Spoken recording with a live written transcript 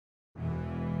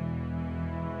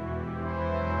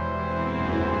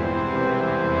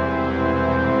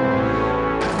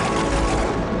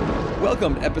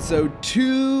Welcome to episode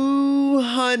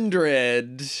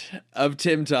 200 of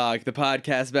Tim Talk, the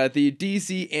podcast about the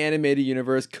DC animated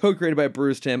universe, co-created by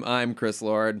Bruce Timm. I'm Chris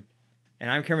Lord. And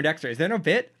I'm Cameron Dexter. Is there no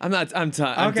bit? I'm done. I'm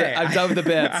Okay. done with the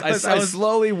bits. I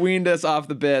slowly weaned us off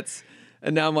the bits,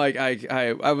 and now I'm like,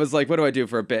 I was like, what do I do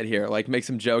for a bit here? Like, make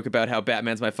some joke about how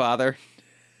Batman's my father?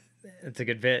 It's a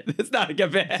good bit. It's not a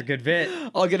good bit. It's a good bit.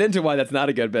 I'll get into why that's not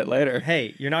a good bit later.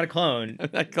 Hey, you're not a clone. I'm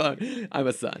not a clone. I'm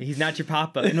a son. He's not your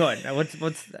papa. What?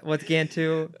 What's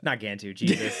Gantu? Not Gantu.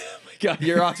 Jesus. Oh my God,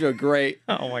 you're off to a great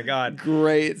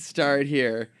start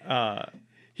here.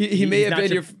 He may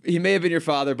have been your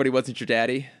father, but he wasn't your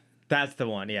daddy. That's the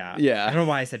one. Yeah. Yeah. I don't know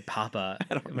why I said papa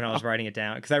when I was writing it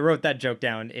down, because I wrote that joke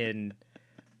down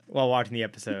while watching the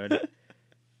episode.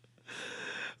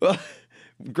 Well,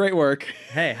 great work.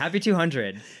 Hey, happy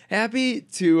 200. Happy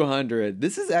 200.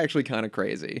 This is actually kind of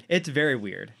crazy. It's very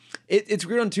weird. It's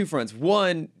weird on two fronts.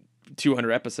 One,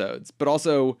 200 episodes, but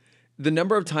also the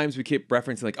number of times we keep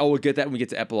referencing, like, oh, we'll get that when we get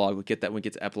to epilogue. We'll get that when we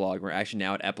get to epilogue. We're actually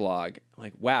now at epilogue.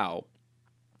 Like, wow.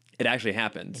 It actually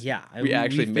happened. Yeah. We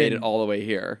actually made it all the way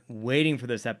here. Waiting for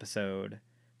this episode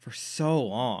for so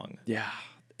long. Yeah.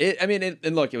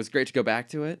 And look, it was great to go back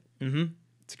to it. Mm-hmm.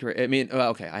 It's great. I mean,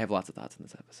 okay, I have lots of thoughts on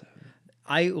this episode.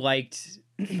 I liked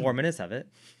 4 minutes of it.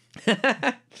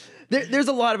 There's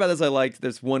a lot about this I liked.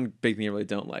 There's one big thing I really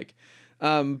don't like.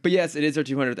 But yes, it is our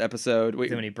 200th episode.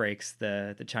 So when he breaks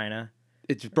the china.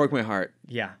 It just broke my heart.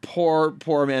 Yeah. Poor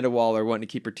Amanda Waller wanting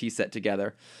to keep her tea set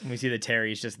together. We see that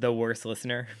Terry's just the worst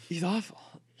listener. He's awful.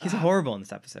 He's horrible in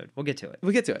this episode. We'll get to it.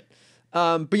 We'll get to it.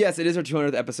 But yes, it is our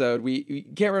 200th episode.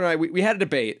 Cameron and I, we had a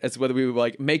debate as to whether we would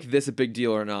like make this a big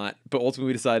deal or not. But ultimately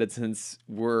we decided, since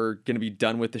we're going to be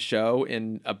done with the show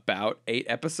in about 8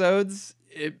 episodes,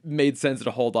 it made sense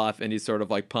to hold off any sort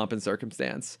of like pomp and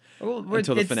circumstance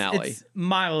until the finale. It's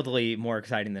mildly more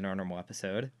exciting than our normal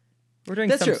episode. We're doing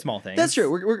That's some true. small things. That's true.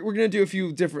 We're going to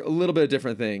do a little bit of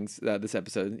different things this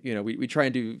episode. You know, we try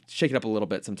and shake it up a little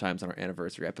bit sometimes on our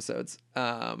anniversary episodes,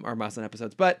 our milestone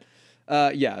episodes. But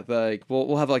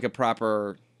we'll have like a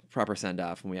proper send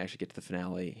off when we actually get to the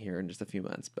finale here in just a few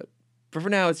months. But for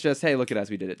now, it's just, hey, look at us,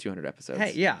 we did it 200 episodes.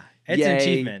 Hey, yeah, it's Yay. an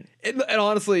achievement. And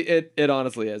honestly, it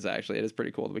honestly is actually. It is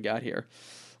pretty cool that we got here.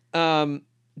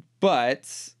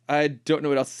 But I don't know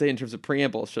what else to say in terms of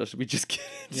preamble. So should we just get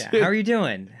into Yeah. How are you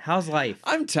doing? How's life?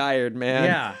 I'm tired, man.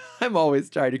 Yeah. I'm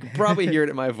always tired. You can probably hear it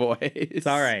in my voice. It's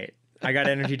all right. I got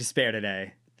energy to spare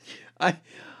today. I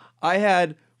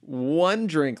had one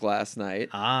drink last night.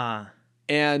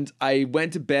 And I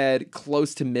went to bed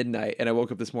close to midnight, and I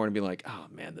woke up this morning being like, oh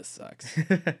man, this sucks.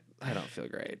 I don't feel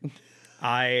great.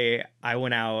 I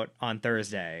went out on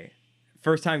Thursday.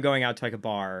 First time going out to like a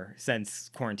bar since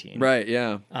quarantine. Right,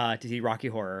 yeah. To see Rocky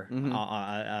Horror,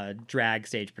 a drag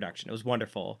stage production. It was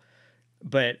wonderful.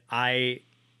 But I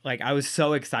was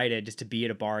so excited just to be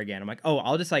at a bar again. I'm like, oh,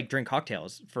 I'll just like drink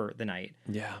cocktails for the night.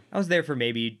 Yeah. I was there for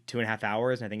maybe 2.5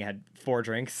 hours, and I think I had 4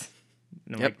 drinks.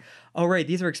 And I'm Yep. like, oh, right,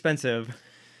 these are expensive.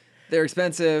 They're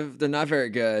expensive. They're not very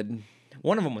good.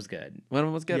 One of them was good. One of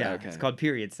them was good? Yeah, Okay. it's called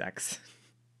Period Sex.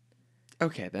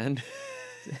 Okay, then.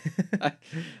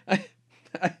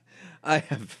 I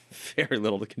have very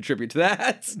little to contribute to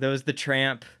that. Those the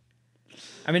Tramp.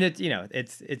 I mean, it's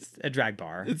a drag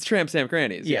bar. It's Tramp Sam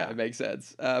Crannies. Yeah, Yeah. it makes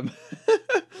sense.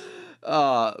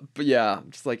 But yeah,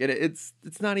 just like it's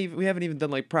not even, we haven't even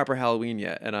done like proper Halloween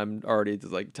yet, and I'm already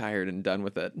just like tired and done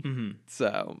with it. Mm-hmm.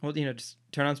 So Well, just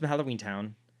turn on some Halloween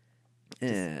Town.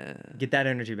 Get that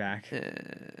energy back.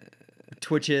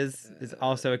 Twitches is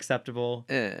also acceptable.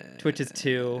 Twitches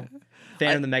 2.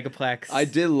 Fan of the Megaplex. I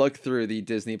did look through the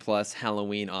Disney Plus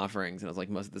Halloween offerings, and I was like,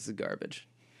 most of this is garbage.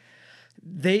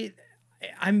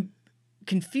 I'm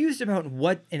confused about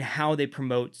what and how they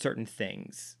promote certain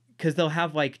things, because they'll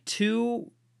have like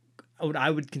 2 what I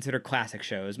would consider classic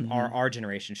shows, our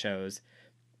generation shows,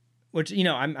 which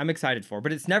I'm excited for,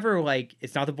 but it's never like,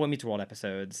 it's not the Boy Meets World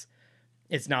episodes,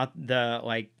 it's not the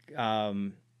like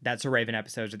That's So Raven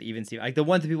episodes, or the Even Steve, like the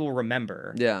ones that people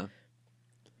remember. Yeah.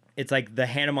 It's like the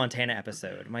Hannah Montana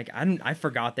episode. I'm like, I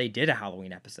forgot they did a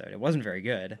Halloween episode. It wasn't very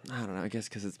good. I don't know. I guess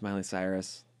because it's Miley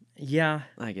Cyrus. Yeah.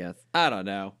 I guess. I don't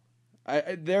know.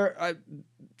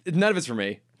 None of it's for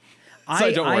me.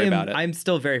 So don't worry about it. I'm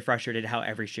still very frustrated how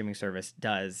every streaming service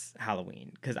does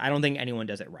Halloween, because I don't think anyone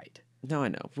does it right. No, I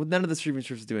know. Well, none of the streaming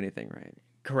services do anything right.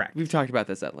 Correct. We've talked about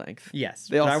this at length. Yes.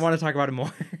 But I want to talk about it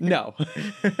more. No.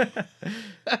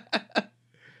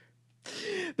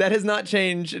 That has not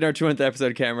changed in our 200th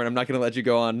episode, Cameron. I'm not going to let you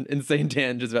go on insane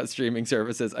tangents about streaming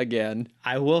services again.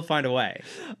 I will find a way.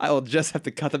 I will just have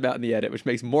to cut them out in the edit, which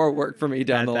makes more work for me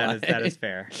down the line. That is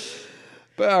fair.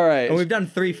 But all right. And we've done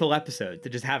 3 full episodes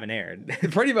that just haven't aired.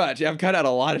 Pretty much. Yeah, I've cut out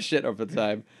a lot of shit over the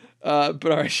time. But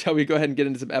all right, shall we go ahead and get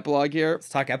into some epilogue here? Let's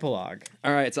talk epilogue.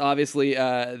 All right, so obviously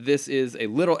this is a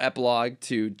little epilogue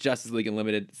to Justice League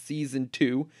Unlimited Season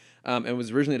 2, and was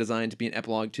originally designed to be an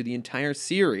epilogue to the entire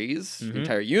series, the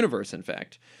entire universe, in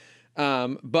fact.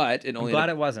 But it only... I'm glad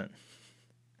it wasn't.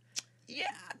 Yeah,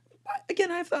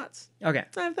 again, I have thoughts. Okay.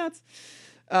 I have thoughts.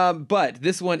 But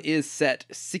this one is set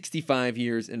 65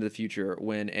 years into the future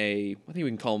when I think we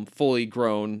can call him fully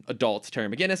grown adult Terry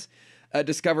McGinnis,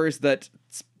 discovers that,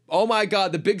 oh my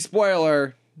God, the big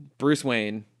spoiler, Bruce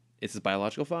Wayne is his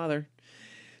biological father.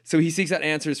 So he seeks out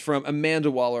answers from Amanda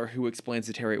Waller, who explains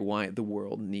to Terry why the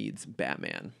world needs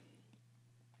Batman.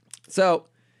 So,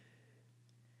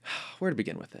 where to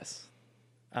begin with this?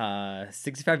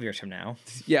 65 years from now.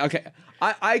 Yeah, okay.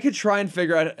 I could try and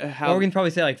figure out how... Or we can probably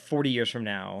say like 40 years from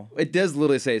now. It does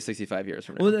literally say 65 years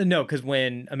from now. Well, no, because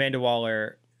when Amanda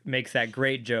Waller makes that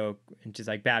great joke, and she's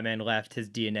like, Batman left his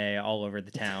DNA all over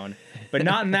the town. But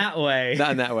not in that way.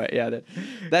 Not in that way, yeah.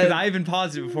 Because I even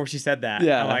paused it before she said that.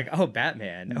 Yeah. I'm like, oh,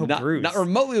 Batman. Oh, not, Bruce. Not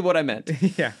remotely what I meant.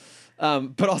 Yeah.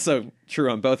 But also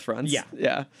true on both fronts. Yeah.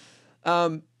 Yeah.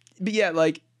 But yeah,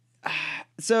 like,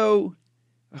 so...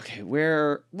 Okay,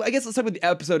 I guess let's talk about the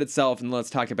episode itself, and let's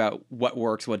talk about what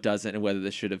works, what doesn't, and whether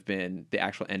this should have been the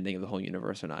actual ending of the whole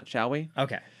universe or not, shall we?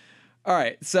 Okay. All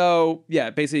right, so yeah,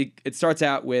 basically it starts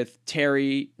out with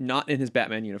Terry not in his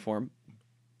Batman uniform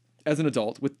as an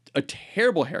adult with a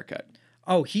terrible haircut.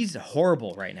 Oh, he's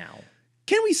horrible right now.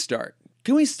 Can we start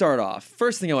off?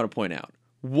 First thing I want to point out,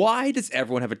 why does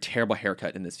everyone have a terrible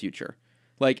haircut in this future?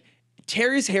 Like,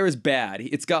 Terry's hair is bad.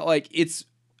 It's got it's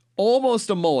almost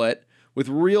a mullet, with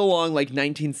real long, like,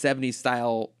 1970s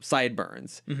style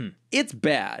sideburns. Mm-hmm. It's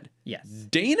bad. Yes.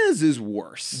 Dana's is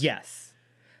worse. Yes.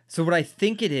 So what I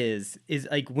think it is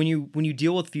like when you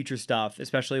deal with future stuff,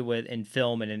 especially in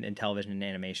film and in television and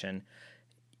animation,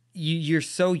 you're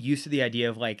so used to the idea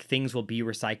of like things will be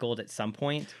recycled at some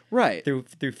point, right?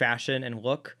 Through fashion and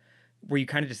look, where you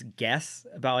kind of just guess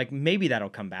about like maybe that'll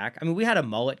come back. I mean, we had a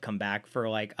mullet come back for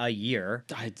like a year.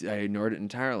 I ignored it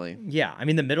entirely. Yeah, I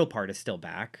mean the middle part is still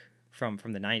back from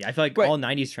the 90s. I feel like all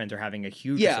 90s trends are having a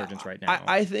huge resurgence right now.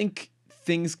 I think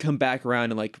things come back around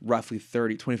in like roughly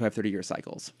 30 year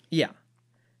cycles. Yeah.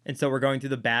 And so we're going through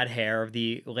the bad hair of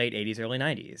the late 80s, early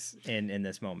 90s in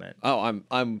this moment. Oh,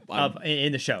 I'm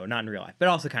in the show, not in real life, but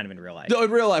also kind of in real life. No,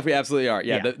 in real life we absolutely are.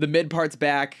 Yeah. The mid part's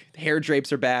back, hair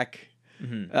drapes are back.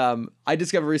 Mm-hmm. I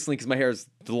discovered recently because my hair is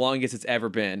the longest it's ever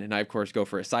been, and I of course go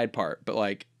for a side part, but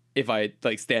like if I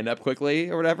like stand up quickly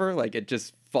or whatever, like it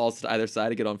just falls to either side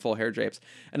to get on full hair drapes.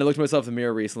 And I looked at myself in the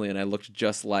mirror recently and I looked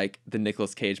just like the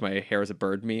Nicolas Cage my hair is a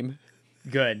bird meme.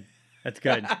 Good. That's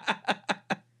good.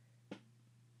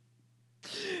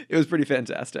 It was pretty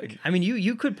fantastic. I mean,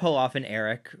 you could pull off an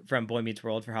Eric from Boy Meets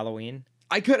World for Halloween.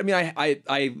 I could. I mean,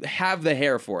 I have the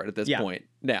hair for it at this point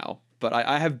now, but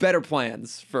I have better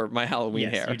plans for my Halloween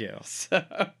hair. Yes, you do. So,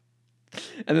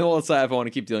 and then we'll decide if I want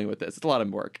to keep dealing with this. It's a lot of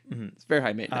work. Mm-hmm. It's very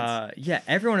high maintenance. Yeah,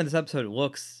 everyone in this episode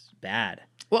looks bad.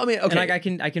 Well, I mean, okay. And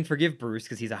like I can forgive Bruce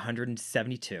because he's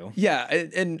 172. Yeah,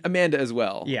 and Amanda as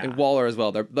well. Yeah. And Waller as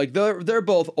well. They're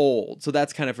both old, so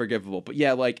that's kind of forgivable. But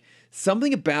yeah, like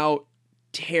something about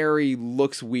Terry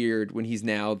looks weird when he's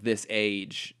now this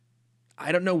age.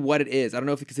 I don't know what it is. I don't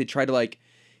know if because they try to like,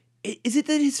 is it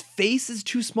that his face is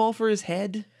too small for his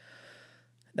head?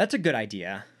 That's a good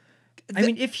idea. I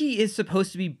mean, if he is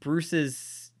supposed to be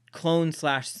Bruce's clone /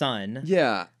 son,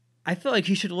 yeah, I feel like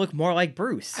he should look more like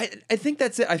Bruce. I think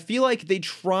that's it. I feel like they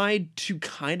tried to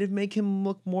kind of make him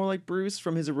look more like Bruce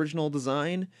from his original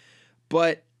design,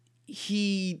 but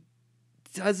he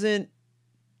doesn't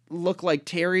look like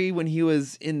Terry when he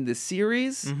was in the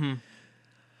series. Mm-hmm.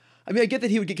 I mean, I get that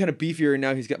he would get kind of beefier, and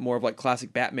now he's got more of like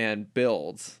classic Batman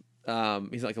builds.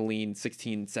 He's like a lean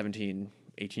 16, 17,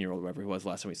 18-year-old, whatever he was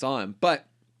last time we saw him. But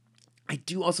I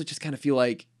do also just kind of feel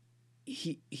like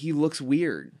he looks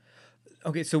weird.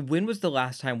 Okay, so when was the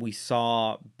last time we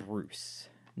saw Bruce,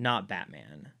 not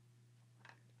Batman?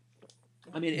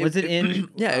 I mean, was it in?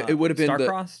 Yeah, it would have been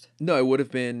Starcrossed. No, it would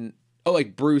have been. Oh,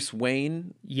 like Bruce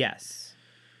Wayne. Yes.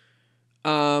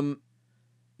 Well,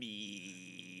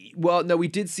 no, we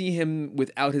did see him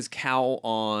without his cowl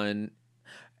on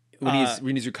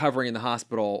when he's recovering in the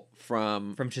hospital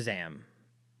from Shazam.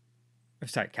 Or,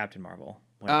 sorry, Captain Marvel.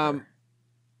 Whatever.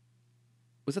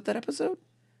 Was that episode?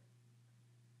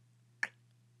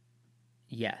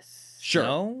 Yes. Sure.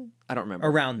 No? I don't remember.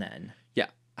 Around then. Yeah,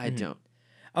 I don't.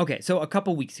 Okay, so a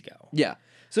couple weeks ago. Yeah.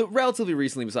 So relatively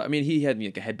recently, I mean, he had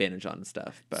like a head bandage on and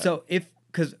stuff. But. So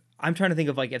because I'm trying to think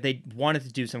of like if they wanted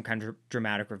to do some kind of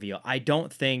dramatic reveal. I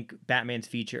don't think Batman's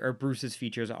feature or Bruce's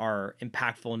features are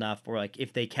impactful enough, or like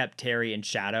if they kept Terry in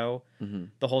shadow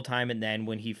the whole time, and then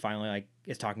when he finally like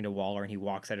is talking to Waller and he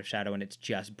walks out of shadow and it's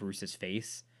just Bruce's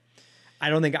face, I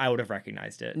don't think I would have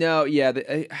recognized it. No, yeah,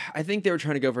 I think they were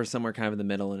trying to go for somewhere kind of in the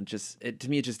middle, and to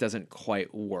me it just doesn't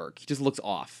quite work. He just looks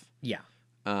off. Yeah.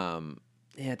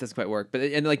 Yeah, it doesn't quite work. But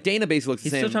and like Dana basically looks the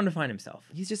He's same. still trying to find himself.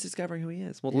 He's just discovering who he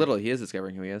is. Well, literally, he is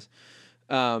discovering who he is.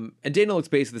 And Dana looks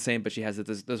basically the same, but she has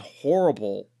this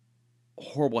horrible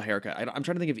haircut. I'm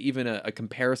trying to think of even a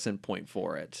comparison point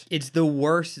for it. It's the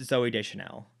worst Zooey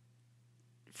Deschanel.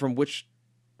 From which,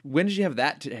 when did you have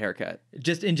that haircut?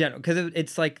 Just in general, because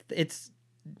it's like it's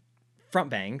front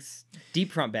bangs,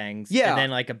 deep front bangs, Yeah. and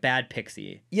then like a bad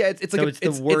pixie. Yeah, it's So like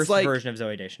it's the worst like, version of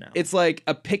Zooey Deschanel. It's like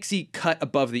a pixie cut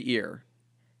above the ear.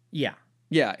 Yeah.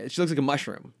 Yeah, she looks like a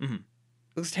mushroom. Mm-hmm. It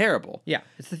looks terrible. Yeah,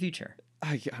 it's the future.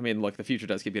 I mean, look, the future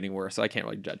does keep getting worse, so I can't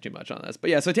really judge too much on this. But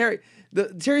yeah, so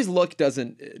Terry's look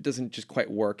doesn't just quite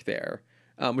work there,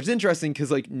 which is interesting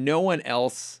because like no one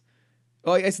else.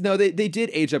 Well, I guess no, they did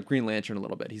age up Green Lantern a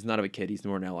little bit. He's not a kid; he's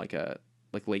more now like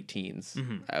late teens,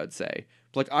 I would say.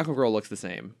 But like Aquagirl looks the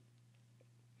same.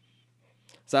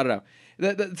 So I don't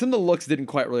know. Some of the looks didn't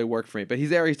quite really work for me. But he's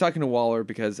there. He's talking to Waller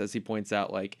because, as he points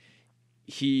out, like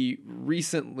he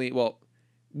recently,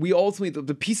 we ultimately,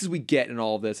 the pieces we get in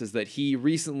all of this is that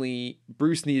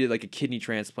Bruce needed like a kidney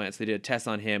transplant. So they did a test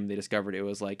on him. They discovered it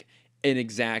was like an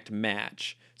exact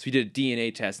match. So he did a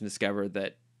DNA test and discovered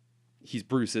that he's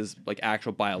Bruce's like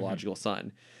actual biological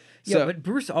son. Yeah, So, but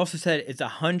Bruce also said it's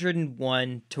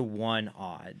 101 to 1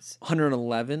 odds.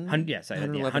 111? Yes,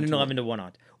 111 to 1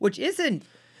 odds, which isn't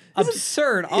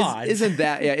absurd odds. Isn't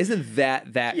that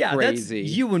yeah, crazy?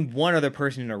 That's you and one other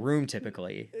person in a room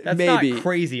typically. That's Maybe. not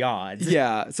crazy odds.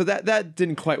 Yeah, so that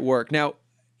didn't quite work. Now,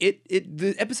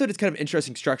 the episode has kind of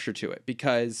interesting structure to it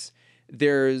because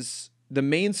there's the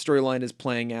main storyline is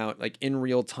playing out like in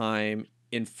real time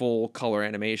in full color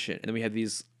animation, and then we have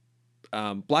these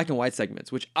black and white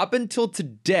segments, which up until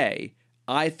today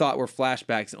I thought were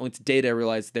flashbacks, and only today did I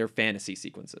realize they're fantasy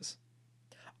sequences.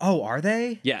 Oh, are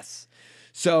they? Yes.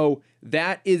 So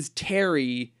that is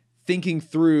Terry thinking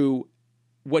through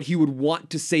what he would want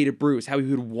to say to Bruce, how he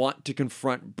would want to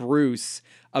confront Bruce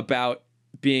about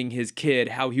being his kid,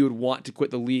 how he would want to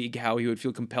quit the League, how he would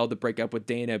feel compelled to break up with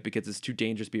Dana because it's too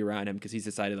dangerous to be around him because he's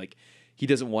decided like he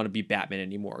doesn't want to be Batman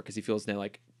anymore because he feels now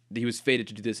like he was fated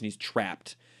to do this and he's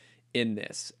trapped in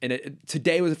this. And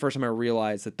today was the first time I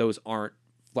realized that those aren't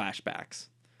flashbacks.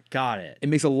 Got it. It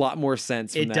makes a lot more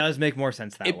sense. It does make more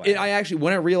sense that way. I actually,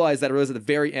 when I realized that, I realized at the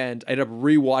very end, I ended up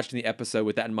rewatching the episode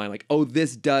with that in mind. Like, oh,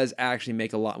 this does actually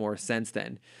make a lot more sense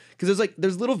then. Because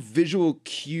there's little visual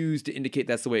cues to indicate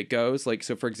that's the way it goes. Like,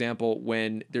 so for example,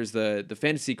 when there's the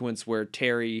fantasy sequence where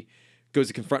Terry goes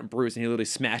to confront Bruce and he literally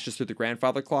smashes through the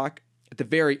grandfather clock, at the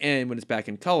very end, when it's back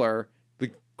in color, the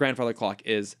grandfather clock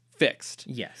is fixed.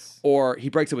 Yes. Or he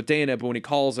breaks up with Dana, but when he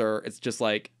calls her, it's just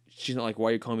like, she's not like, why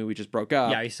are you calling me? We just broke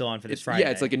up. Yeah, he's still on for this Friday. Yeah,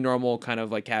 it's like a normal kind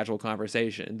of like casual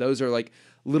conversation. Those are like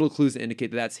little clues that indicate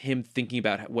that that's him thinking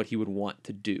about what he would want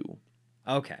to do.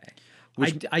 Okay.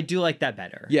 I do like that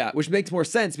better. Yeah, which makes more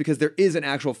sense because there is an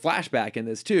actual flashback in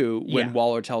this too when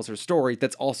Waller tells her story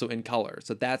that's also in color.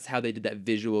 So that's how they did that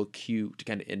visual cue to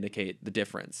kind of indicate the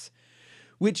difference.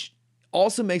 Which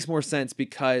also makes more sense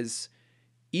because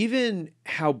even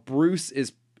how Bruce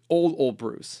is old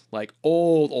Bruce, like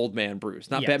old man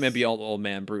Bruce, not Batman be old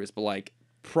man Bruce, but like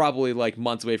probably like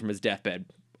months away from his deathbed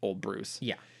old Bruce.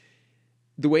 Yeah.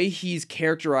 The way he's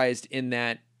characterized in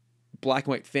that black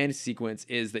and white fantasy sequence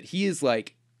is that he is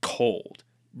like cold,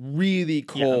 really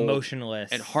cold,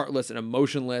 emotionless and heartless and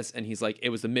emotionless. And he's like, it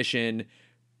was the mission.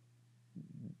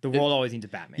 The world always needs a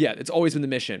Batman. Yeah, it's always been the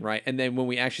mission, right? And then when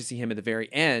we actually see him at the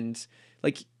very end,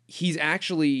 like he's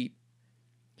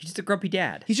just a grumpy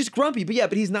dad. He's just grumpy,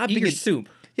 but he's not Eat being your soup.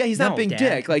 Yeah, he's not being Dad.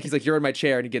 dick. Like he's like, you're in my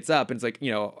chair, and he gets up, and it's like,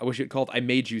 I wish you'd called I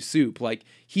made you soup. Like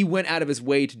he went out of his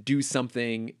way to do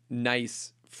something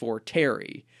nice for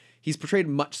Terry. He's portrayed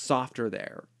much softer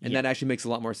there, and that actually makes a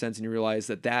lot more sense. And you realize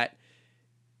that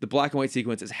the black and white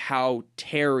sequence is how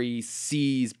Terry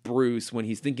sees Bruce when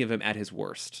he's thinking of him at his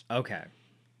worst. Okay,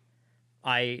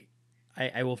 I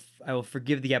will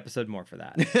forgive the episode more for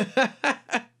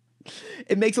that.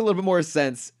 It makes a little bit more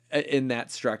sense in that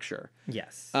structure.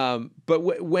 Yes. But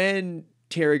when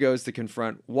Terry goes to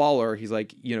confront Waller, he's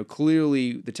like,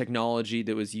 clearly the technology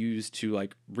that was used to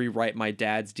like rewrite my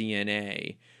dad's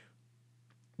DNA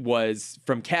was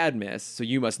from Cadmus, so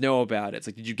you must know about it. It's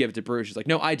like, did you give it to Bruce? She's like,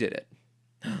 no, I did it.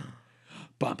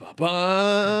 Bum, bum,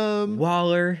 bum.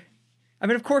 Waller, I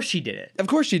mean, of course she did it. Of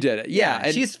course she did it. Yeah.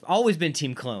 And, she's always been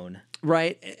Team Clone.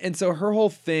 right. And so her whole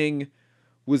thing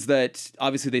was that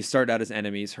obviously they started out as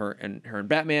enemies, her and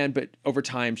Batman, but over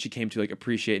time she came to like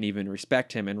appreciate and even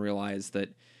respect him and realize that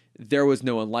there was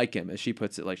no one like him, as she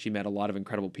puts it. Like, she met a lot of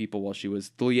incredible people while she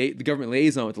was the government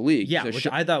liaison with the League. Yeah, So which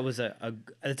I thought was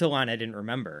that's a line I didn't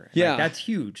remember. Yeah. Like, that's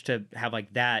huge to have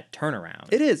like that turnaround.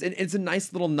 It is, and it's a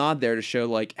nice little nod there to show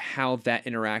like how that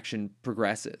interaction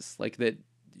progresses, like that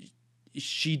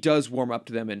she does warm up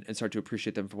to them and start to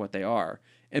appreciate them for what they are,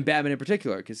 and Batman in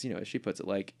particular, because as she puts it,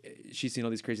 like she's seen all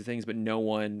these crazy things, but no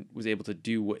one was able to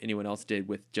do what anyone else did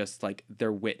with just like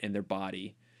their wit and their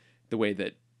body, the way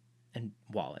that and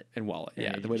Wallet.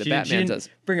 Yeah, the way that She Batman didn't does.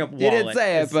 bring up Wallet. He didn't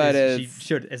say it, but she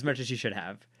should, as much as she should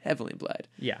have. heavily implied.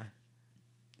 Yeah.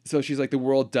 So she's like, the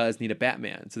world does need a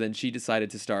Batman. So then she decided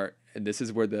to start, and this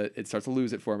is where it starts to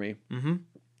lose it for me. Mm-hmm.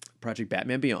 Project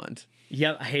Batman Beyond.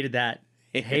 Yep, I hated that.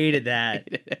 Hated that.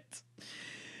 Hated it.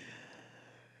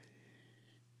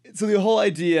 So the whole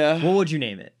idea. What would you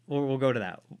name it? We'll go to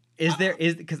that.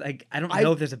 Because I don't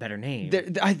know if there's a better name.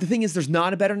 The thing is, there's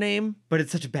not a better name. But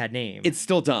it's such a bad name. It's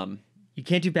still dumb. You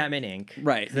can't do Batman Inc.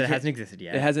 Right. Because it hasn't existed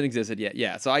yet. It hasn't existed yet.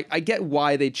 Yeah. So I get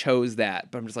why they chose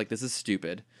that, but I'm just like, this is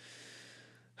stupid.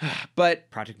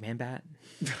 But Project Man-Bat.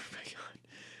 oh my god.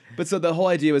 But so the whole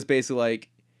idea was basically like,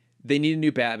 they needed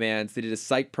new Batmans. So they did a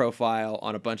psych profile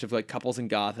on a bunch of like couples in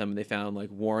Gotham, and they found like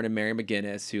Warren and Mary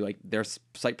McGinnis, who like their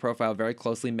psych profile very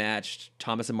closely matched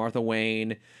Thomas and Martha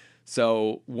Wayne.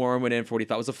 So Warren went in for what he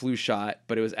thought was a flu shot,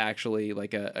 but it was actually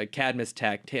like a Cadmus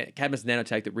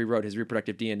nanotech that rewrote his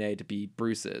reproductive DNA to be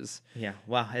Bruce's. Yeah.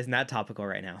 Wow. Isn't that topical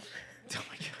right now? Oh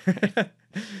my god.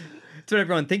 That's what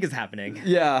everyone think is happening.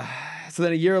 Yeah. So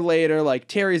then a year later, like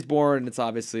Terry's born, and it's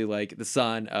obviously like the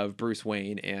son of Bruce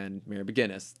Wayne and Mary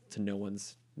McGinnis, to no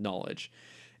one's knowledge.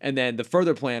 And then the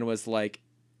further plan was like,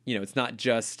 it's not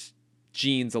just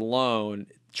genes alone.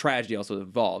 Tragedy also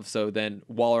involved. So then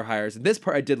Waller hires, and this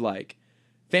part I did like,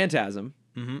 Phantasm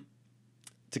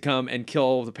to come and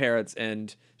kill the parents,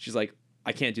 and she's like,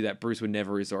 I can't do that. Bruce would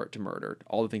never resort to murder.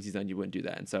 All the things he's done, you wouldn't do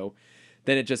that. And so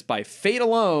then it just, by fate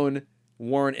alone,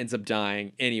 Warren ends up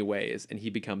dying anyways, and he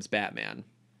becomes Batman.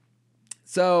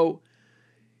 So,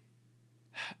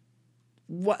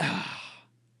 what?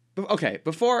 Okay,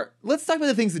 let's talk about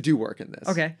the things that do work in this.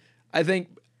 Okay. I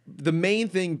think the main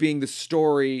thing being the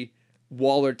story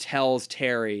Waller tells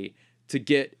Terry to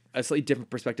get a slightly different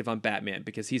perspective on Batman,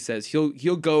 because he says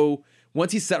he'll go,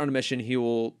 once he's set on a mission, he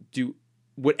will do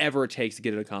whatever it takes to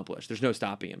get it accomplished. There's no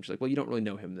stopping him. She's like, well, you don't really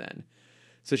know him then.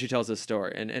 So she tells this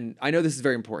story, and I know this is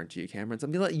very important to you, Cameron. So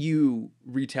I'm gonna let you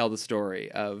retell the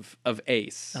story of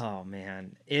Ace. Oh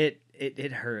man, it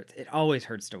hurts. It always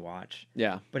hurts to watch.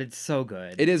 Yeah, but it's so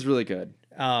good. It is really good.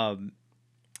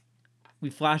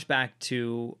 We flash back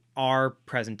to our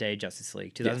present day Justice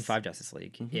League, 2005 Justice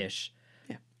League ish.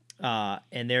 Yeah,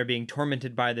 and they're being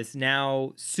tormented by this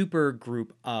now super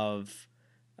group of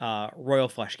Royal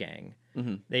Flush Gang.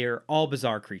 Mm-hmm. They are all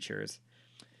bizarre creatures.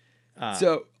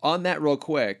 So on that real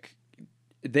quick,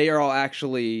 they are all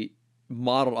actually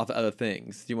modeled off of other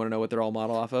things. Do you want to know what they're all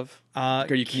modeled off of?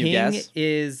 Can you guess?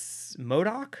 Is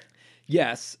MODOK?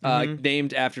 Yes,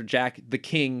 named after Jack the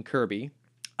King Kirby.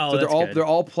 Oh, so they're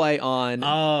all play on.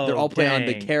 Oh, they're all play on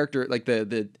the character, like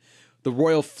the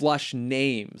Royal Flush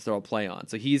names. They're all play on.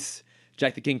 So he's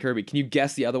Jack the King Kirby. Can you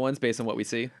guess the other ones based on what we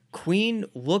see? Queen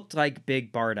looked like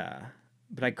Big Barda,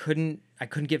 but I couldn't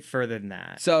get further than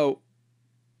that. So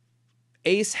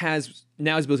Ace has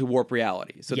now his ability to warp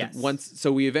reality. So yes.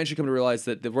 So we eventually come to realize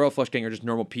that the Royal Flush Gang are just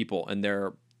normal people, and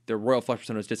their Royal Flush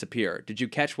personas disappear. Did you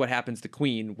catch what happens to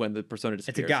Queen when the persona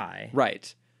disappears? It's a guy,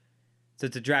 right? So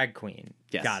it's a drag queen.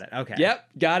 Yes. Got it. Okay. Yep.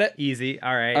 Got it. Easy.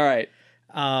 All right.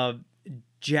 All right.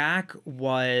 Jack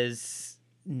was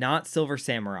not Silver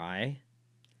Samurai.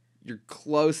 You're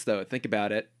close though. Think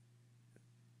about it.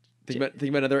 Think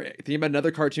about another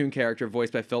cartoon character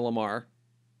voiced by Phil Lamar.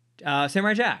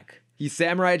 Samurai Jack. He's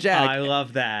Samurai Jack. I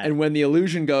love that. And when the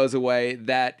illusion goes away,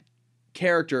 that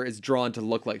character is drawn to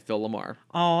look like Phil Lamar.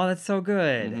 Oh, that's so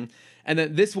good. Mm-hmm. And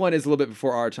then this one is a little bit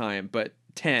before our time, but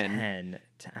 10.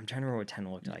 I'm trying to remember what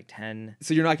 10 looked like. 10.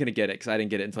 So you're not going to get it because I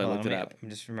didn't get it until I looked it up. I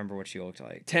just remember what she looked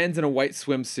like. 10's in a white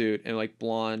swimsuit and like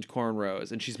blonde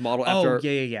cornrows, and she's modeled after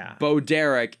Bo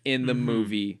Derek in the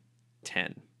movie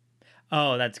 10.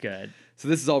 Oh, that's good. So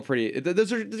this is all pretty.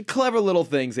 Those are clever little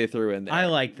things they threw in there. I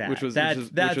like that. Which was like,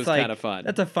 kind of fun.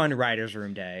 That's a fun writer's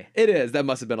room day. It is. That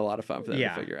must have been a lot of fun for them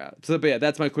to figure out. So, but yeah,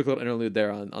 that's my quick little interlude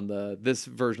there on this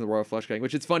version of the Royal Flush Gang,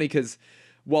 which it's funny because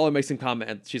Waller makes some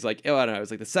comment. She's like, oh, I don't know.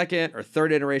 It's like the second or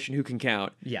third iteration. Who can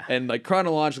count? Yeah. And like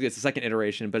chronologically, it's the second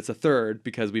iteration, but it's a third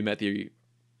because we met the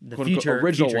the quote future unquote,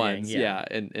 original future ones,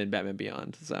 gang, in Batman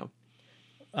Beyond. So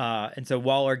and so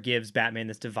Waller gives Batman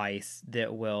this device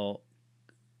that will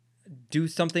do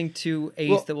something to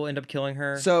Ace that will end up killing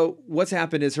her. So what's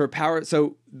happened is her power.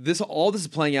 So all this is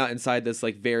playing out inside this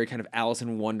like very kind of Alice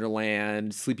in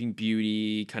Wonderland, Sleeping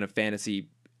Beauty kind of fantasy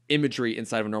imagery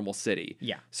inside of a normal city.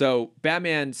 Yeah. So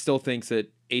Batman still thinks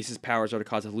that Ace's powers are to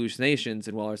cause hallucinations,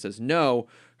 and Waller says no.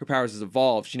 Her powers has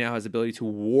evolved. She now has the ability to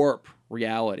warp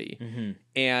reality,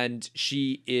 and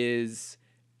she is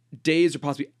days or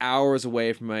possibly hours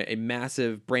away from a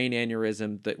massive brain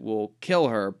aneurysm that will kill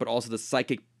her, but also the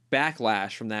psychic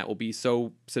backlash from that will be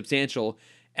so substantial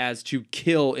as to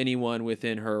kill anyone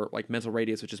within her like mental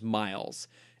radius, which is miles,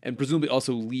 and presumably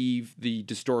also leave the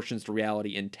distortions to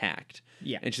reality intact.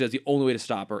 Yeah. And she says the only way to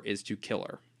stop her is to kill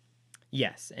her.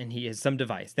 Yes, and he has some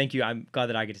device. Thank you. I'm glad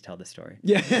that I get to tell this story.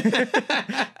 Yeah.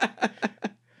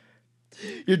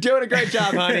 You're doing a great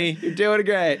job, honey. You're doing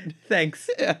great. Thanks.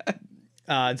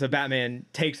 And so Batman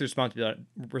takes the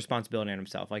responsibility on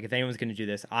himself. Like, if anyone's going to do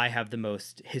this, I have the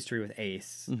most history with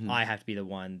Ace. I have to be the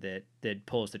one that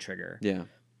pulls the trigger. Yeah.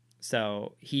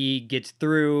 So he gets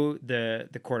through the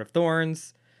Court of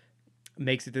Thorns,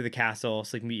 makes it through the castle.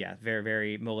 So, very,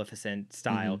 very Maleficent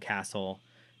style castle.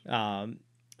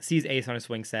 Sees Ace on a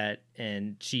swing set,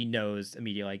 and she knows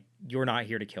immediately, like, you're not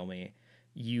here to kill me.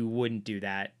 You wouldn't do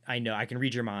that. I know. I can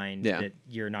read your mind that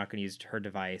you're not going to use her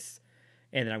device,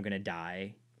 and that I'm going to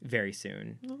die very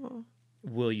soon. Aww.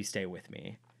 Will you stay with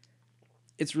me?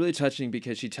 It's really touching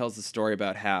because she tells the story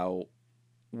about how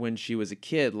when she was a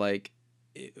kid, like,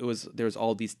 there was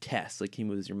all these tests, like, can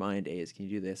you move your mind, Ace? Can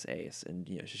you do this, Ace? And,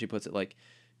 you know, she puts it like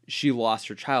she lost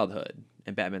her childhood,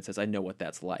 and Batman says, I know what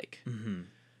that's like.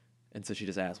 And so she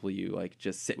just asks, will you, like,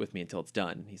 just sit with me until it's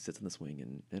done? He sits in the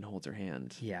swing and holds her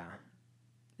hand. Yeah.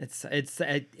 It's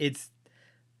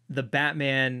the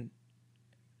Batman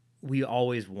we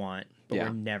always want, but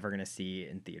we're never going to see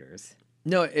in theaters.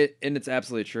 No, and it's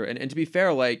absolutely true. And to be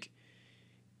fair, like,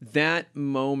 that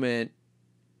moment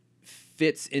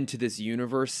fits into this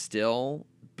universe still,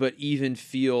 but even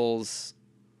feels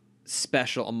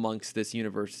special amongst this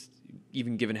universe,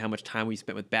 even given how much time we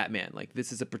spent with Batman. Like,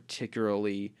 this is a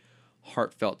particularly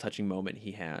heartfelt, touching moment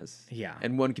he has. Yeah.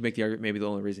 And one can make the argument maybe the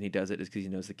only reason he does it is because he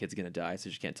knows the kid's going to die, so he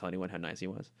just can't tell anyone how nice he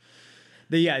was.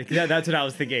 That's what I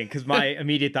was thinking, because my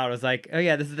immediate thought was like, oh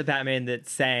yeah, this is the Batman that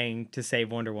sang to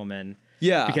save Wonder Woman.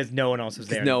 Yeah. Because no one else was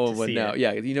there. No one would know. It.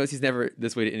 Yeah, he knows he's never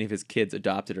this way to any of his kids,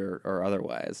 adopted or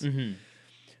otherwise.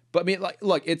 But I mean, like,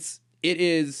 look, it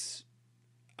is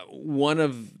one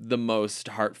of the most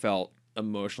heartfelt,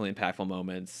 emotionally impactful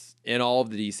moments in all of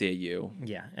the DCAU.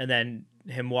 Yeah, and then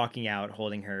him walking out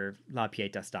holding her La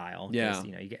Pieta style. Yeah,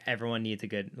 you know, everyone needs a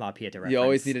good La Pieta reference. You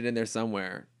always need it in there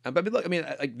somewhere. But look, I mean,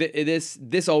 like,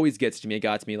 this always gets to me. It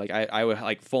got to me. Like, I would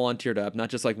like full on teared up, not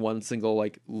just like one single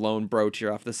like lone bro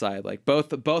tear off the side. Like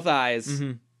both eyes,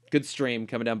 good stream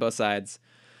coming down both sides.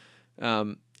 I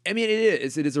mean,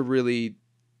 it is a really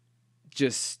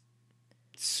just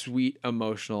sweet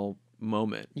emotional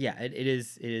moment. Yeah, it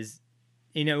is.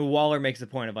 You know, Waller makes the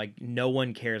point of like no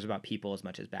one cares about people as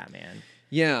much as Batman.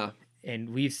 Yeah.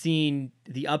 And we've seen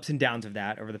the ups and downs of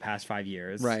that over the past 5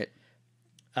 years. Right.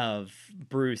 Of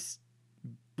Bruce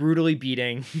brutally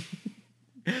beating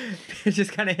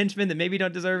just kind of henchmen that maybe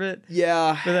don't deserve it.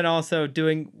 Yeah. But then also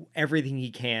doing everything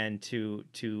he can to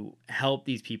help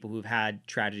these people who've had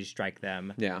tragedy strike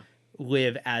them. Yeah.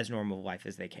 Live as normal life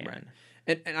as they can.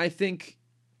 Right. And I think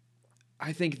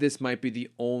this might be the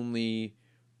only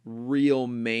real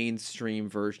mainstream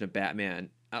version of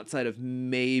Batman outside of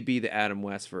maybe the Adam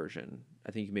West version.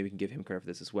 I think you maybe can give him credit for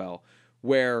this as well,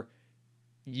 where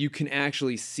you can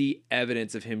actually see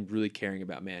evidence of him really caring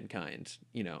about mankind.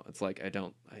 You know, it's like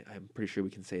I'm pretty sure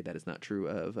we can say that is not true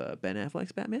of Ben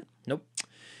Affleck's Batman. Nope.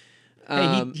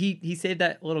 Hey, he saved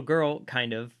that little girl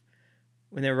kind of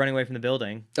when they were running away from the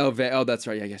building. Oh, that's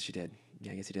right. Yeah, I guess you did.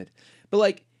 Yeah, I guess you did. But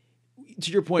like,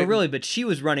 to your point, but she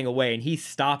was running away, and he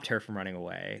stopped her from running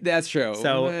away. That's true.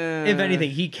 So, if anything,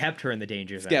 he kept her in the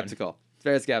danger zone. Skeptical.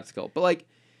 Very skeptical. But like,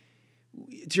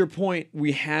 to your point,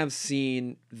 we have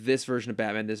seen this version of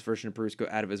Batman, this version of Bruce go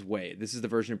out of his way. This is the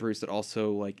version of Bruce that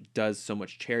also like does so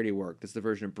much charity work. This is the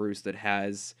version of Bruce that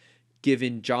has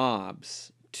given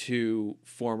jobs to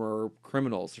former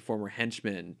criminals, to former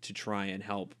henchmen, to try and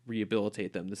help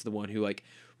rehabilitate them. This is the one who like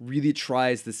really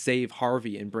tries to save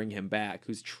Harvey and bring him back,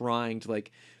 who's trying to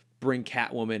like bring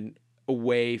Catwoman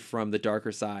away from the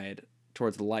darker side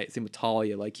towards the light. Same with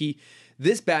Talia. Like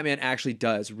this Batman actually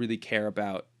does really care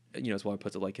about, you know, as Waller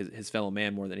puts it, like his fellow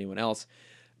man more than anyone else.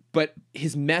 But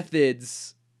his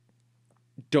methods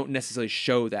don't necessarily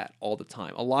show that all the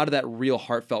time. A lot of that real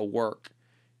heartfelt work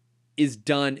is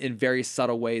done in very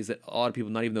subtle ways that a lot of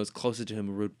people, not even those closest to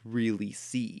him, would really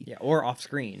see. Yeah, or off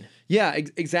screen. Yeah,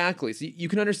 exactly. So you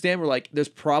can understand where like there's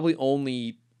probably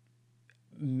only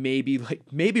maybe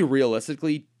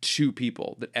realistically 2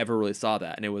 people that ever really saw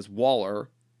that, and it was Waller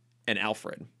and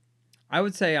Alfred. I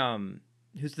would say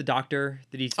who's the doctor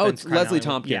that he Oh, spends it's Leslie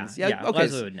Tompkins. Yeah, Okay.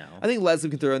 Leslie would know. I think Leslie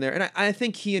can throw in there, and I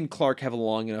think he and Clark have a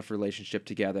long enough relationship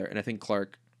together, and I think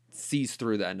Clark sees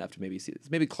through that enough to maybe see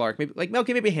this. Maybe Clark, maybe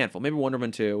maybe a handful, maybe Wonder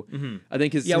Woman too. Mm-hmm. I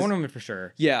think his Wonder Woman for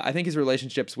sure. Yeah, I think his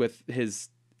relationships with his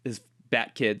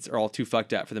Bat kids are all too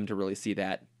fucked up for them to really see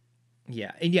that.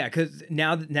 Yeah, and yeah, because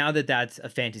now that that's a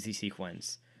fantasy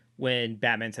sequence, when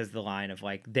Batman says the line of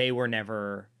like they were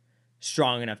never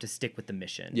strong enough to stick with the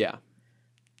mission. Yeah,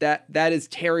 that is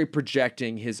Terry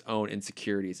projecting his own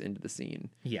insecurities into the scene.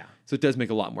 Yeah, so it does make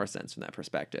a lot more sense from that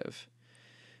perspective.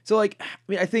 So like, I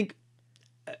mean, I think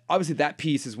obviously that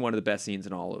piece is one of the best scenes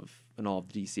in all of the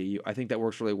DCU. I think that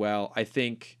works really well. I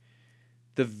think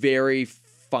the very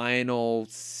final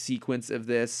sequence of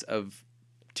this of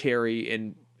Terry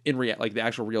in like the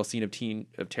actual real scene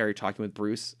of Terry talking with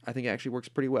Bruce, I think it actually works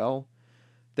pretty well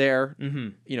there. Mm-hmm.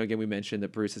 You know, again, we mentioned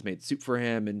that Bruce has made soup for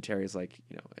him, and Terry's like,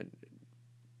 you know, and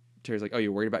Terry's like, "Oh,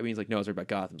 you're worried about me?" He's like, "No, I was worried about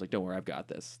Gotham." He's like, "Don't worry, I've got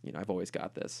this. You know, I've always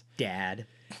got this." Dad.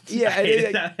 Yeah,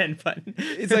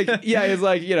 it's like, yeah, it's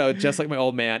like, you know, just like my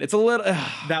old man. It's a little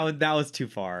that was too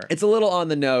far. It's a little on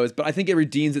the nose, but I think it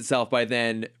redeems itself by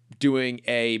then doing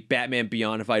a Batman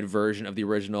Beyondified version of the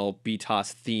original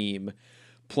BTOS theme,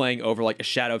 playing over like a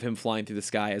shadow of him flying through the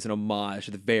sky as an homage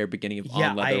at the very beginning of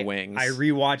On Leather Wings. I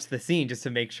rewatched the scene just to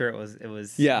make sure it was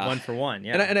one for one.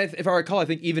 Yeah, and if I recall, I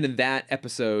think even in that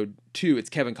episode too, it's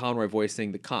Kevin Conroy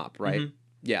voicing the cop, right? Mm-hmm.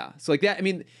 Yeah, so like that. I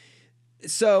mean,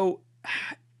 so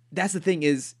that's the thing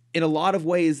is, in a lot of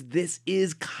ways, this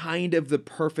is kind of the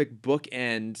perfect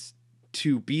bookend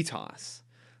to BTOS.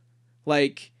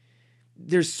 Like,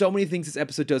 there's so many things this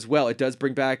episode does well. It does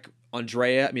bring back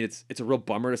Andrea. I mean, it's a real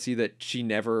bummer to see that she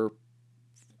never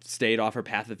stayed off her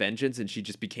path of vengeance and she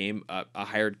just became a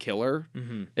hired killer.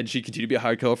 Mm-hmm. And she continued to be a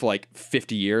hired killer for like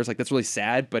 50 years. Like, that's really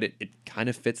sad, but it kind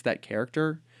of fits that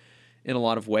character in a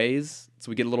lot of ways. So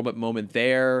we get a little bit moment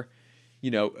there. You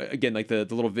know, again, like the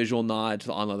little visual nod to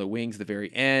the On Leather Wings at the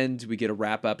very end. We get a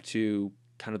wrap up to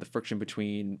kind of the friction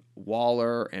between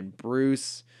Waller and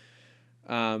Bruce.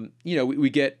 You know, we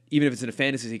get, even if it's in a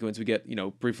fantasy sequence, we get, you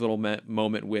know, brief little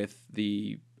moment with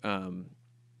the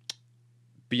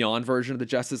Beyond version of the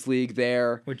Justice League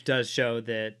there. Which does show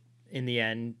that in the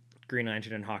end, Green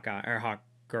Lantern and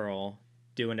Hawkgirl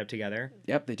do end up together.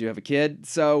 Yep, they do have a kid.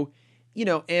 So, you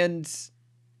know, and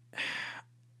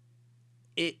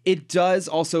it does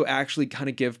also actually kind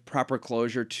of give proper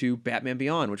closure to Batman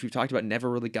Beyond, which we've talked about, never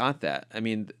really got that. I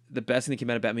mean, the best thing that came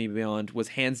out of Batman Beyond was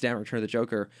hands down Return of the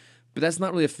Joker, but that's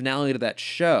not really a finale to that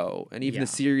show. And even the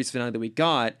series finale that we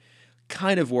got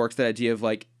kind of works that idea of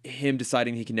like him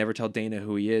deciding he can never tell Dana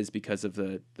who he is because of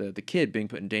the kid being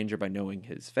put in danger by knowing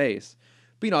his face.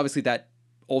 But, you know, obviously that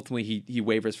ultimately he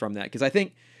wavers from that, because I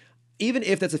think even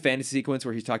if that's a fantasy sequence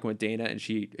where he's talking with Dana and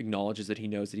she acknowledges that he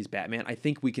knows that he's Batman, I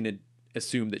think we can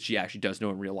assume that she actually does know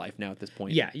in real life now at this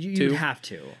point. Yeah, you have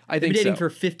to. I think They've been dating so. for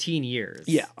 15 years.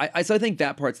 Yeah, so I think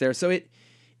that part's there. So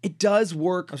it does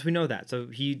work. Oh, so we know that. So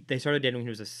they started dating when he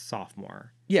was a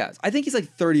sophomore. Yeah, I think he's like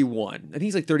 31. I think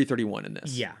he's like 31 in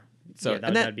this. Yeah. So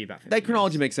yeah, that'd be about 15 that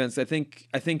chronology years. makes sense. I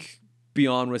think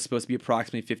Beyond was supposed to be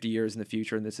approximately 50 years in the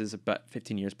future, and this is about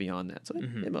 15 years beyond that. So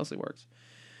it mostly works.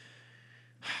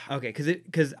 Okay,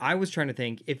 because I was trying to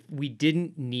think if we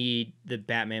didn't need the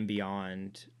Batman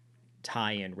Beyond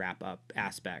tie-in wrap-up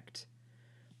aspect,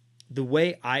 the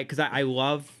way I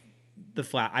love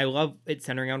I love it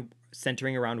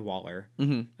centering around Waller.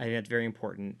 Mm-hmm. I think that's very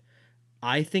important.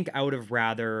 I think I would have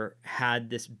rather had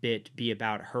this bit be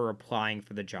about her applying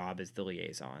for the job as the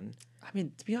liaison. I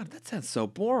mean, to be honest, that sounds so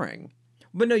boring.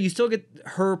 But no, you still get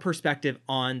her perspective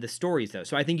on the stories, though.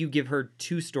 So I think you give her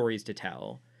 2 stories to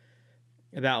tell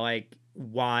about, like,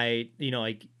 why, you know,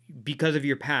 like, because of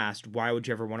your past, why would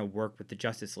you ever want to work with the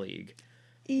Justice League?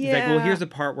 Yeah. It's like, well, here's a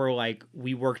part where, like,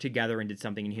 we worked together and did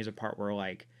something, and here's a part where,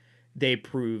 like, they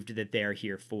proved that they're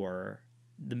here for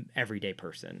the everyday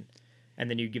person. And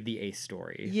then you give the Ace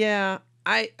story. Yeah,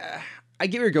 I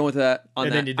get where you're going with that.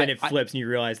 Then it flips and you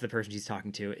realize the person she's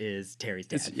talking to is Terry's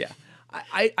dad. Yeah.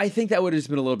 I think that would have just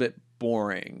been a little bit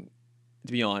boring,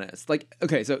 to be honest. Like,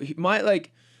 okay, so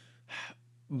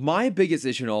my biggest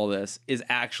issue in all this is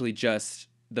actually just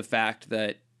the fact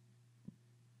that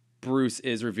Bruce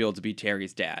is revealed to be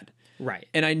Terry's dad. Right.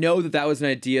 And I know that was an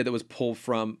idea that was pulled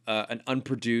from an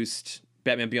unproduced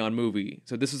Batman Beyond movie.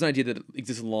 So this was an idea that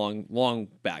existed long, long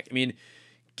back. I mean,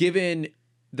 given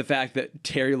the fact that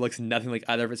Terry looks nothing like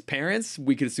either of his parents,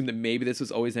 we could assume that maybe this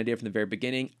was always an idea from the very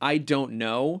beginning. I don't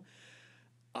know.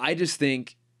 I just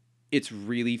think it's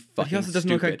really fucking But he also doesn't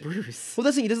stupid. look like Bruce.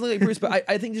 Well, he doesn't look like Bruce, but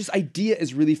I think this idea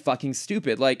is really fucking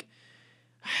stupid. Like,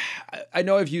 I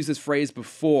know I've used this phrase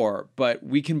before, but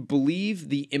we can believe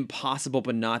the impossible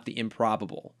but not the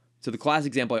improbable. So the classic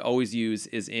example I always use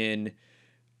is in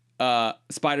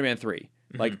Spider-Man 3.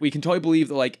 Like, we can totally believe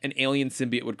that, like, an alien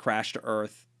symbiote would crash to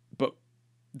Earth, but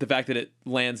the fact that it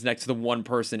lands next to the one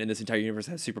person in this entire universe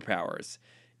that has superpowers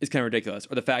is kind of ridiculous.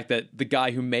 Or the fact that the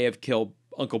guy who may have killed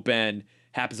Uncle Ben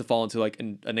happens to fall into, like,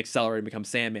 an accelerator and become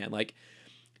Sandman. Like,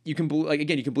 you can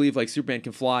you can believe, like, Superman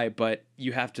can fly, but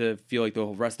you have to feel like the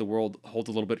whole rest of the world holds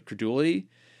a little bit of credulity.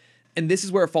 And this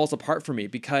is where it falls apart for me,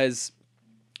 because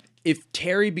if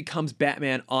Terry becomes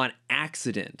Batman on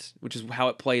accident, which is how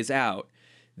it plays out,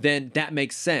 then that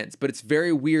makes sense. But it's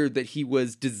very weird that he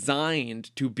was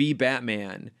designed to be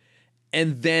Batman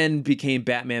and then became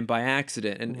Batman by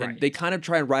accident. And they kind of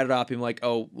try and write it off, being like,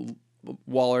 oh,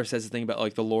 Waller says the thing about,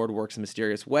 like, the Lord works in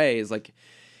mysterious ways. Like,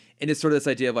 and it's sort of this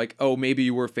idea of, like, oh, maybe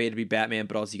you were fated to be Batman,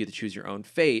 but also you get to choose your own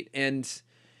fate. And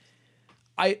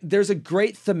there's a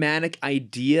great thematic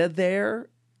idea there.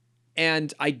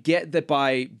 And I get that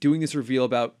by doing this reveal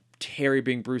about Terry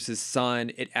being Bruce's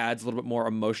son, it adds a little bit more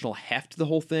emotional heft to the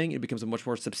whole thing. It becomes a much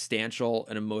more substantial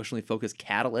and emotionally focused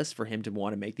catalyst for him to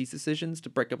want to make these decisions, to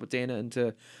break up with Dana and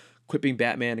to quit being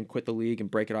Batman and quit the League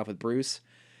and break it off with Bruce.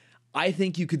 I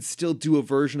think you could still do a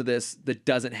version of this that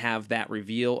doesn't have that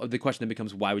reveal. The question then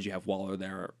becomes, why would you have Waller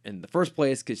there in the first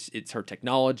place? Because it's her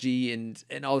technology and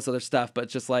all this other stuff. But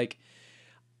just like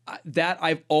that,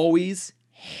 I've always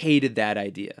hated that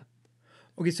idea.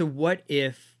 Okay, so what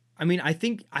if... I mean, I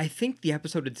think the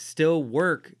episode would still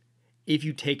work if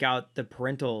you take out the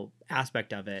parental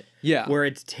aspect of it. Yeah. Where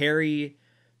it's Terry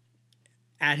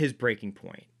at his breaking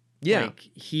point. Yeah. Like,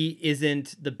 he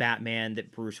isn't the Batman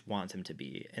that Bruce wants him to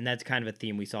be. And that's kind of a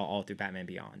theme we saw all through Batman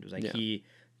Beyond. It was like, he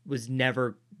was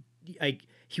never... Like,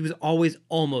 he was always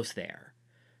almost there.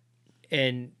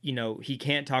 And, you know, he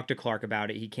can't talk to Clark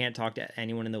about it. He can't talk to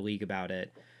anyone in the League about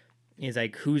it. He's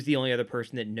like, who's the only other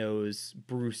person that knows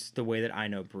Bruce the way that I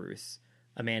know Bruce?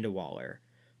 Amanda Waller.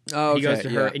 Oh, okay. He goes to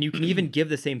her, and you can even give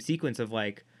the same sequence of,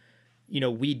 like, you know,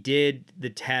 we did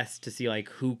the test to see, like,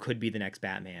 who could be the next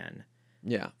Batman.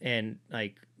 Yeah. And,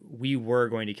 like, we were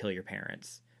going to kill your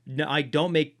parents. No, like,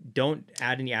 don't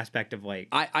add any aspect of, like...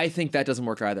 I think that doesn't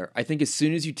work either. I think as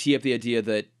soon as you tee up the idea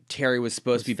that Terry was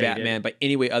supposed to be fated. Batman by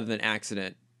any way other than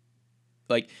accident,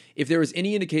 like, if there was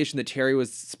any indication that Terry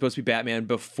was supposed to be Batman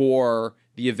before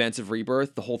the events of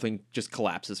Rebirth, the whole thing just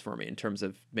collapses for me in terms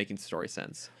of making story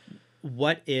sense.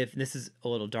 What if, this is a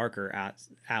little darker at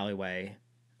Alleyway,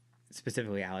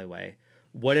 specifically Alleyway,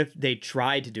 what if they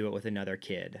tried to do it with another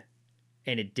kid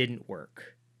and it didn't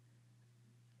work?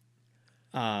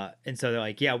 And so they're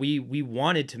like, yeah, we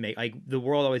wanted to make, like, the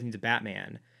world always needs a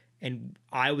Batman. And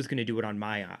I was going to do it on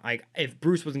my own. Like, if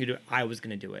Bruce wasn't going to do it, I was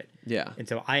going to do it. Yeah. And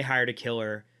so I hired a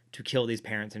killer to kill these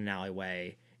parents in an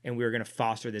alleyway. And we were going to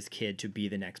foster this kid to be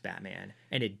the next Batman.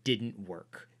 And it didn't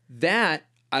work. That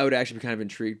I would actually be kind of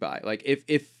intrigued by. Like,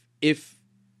 if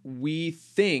we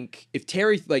think, if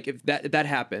Terry, like, if that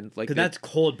happened, like, because that's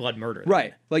cold blood murder.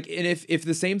 Right. Like, and if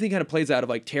the same thing kind of plays out of,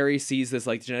 like, Terry sees this,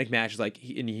 like, genetic match, is like,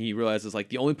 and he realizes, like,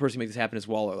 the only person who makes this happen is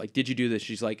Waller. Like, did you do this?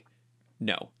 She's like,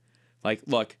 no. Like,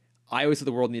 look, I always said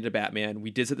the world needed a Batman.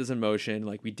 We did set this in motion.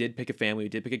 Like, we did pick a family. We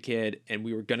did pick a kid. And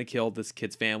we were going to kill this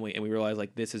kid's family. And we realized,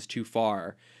 like, this is too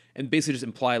far. And basically just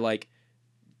imply, like,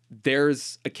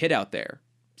 there's a kid out there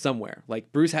somewhere.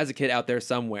 Like, Bruce has a kid out there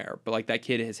somewhere. But, like, that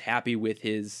kid is happy with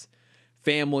his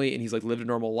family. And he's, like, lived a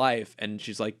normal life. And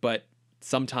she's like, but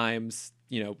sometimes,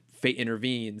 you know, fate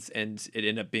intervenes. And it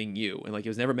ended up being you. And, like, it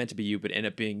was never meant to be you, but it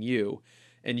ended up being you.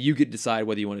 And you get to decide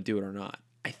whether you want to do it or not.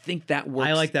 I think that works.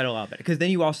 I like that a lot better because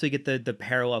then you also get the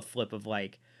parallel flip of,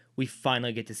 like, we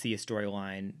finally get to see a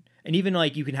storyline, and even,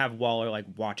 like, you can have Waller, like,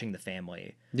 watching the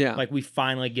family. Yeah, like, we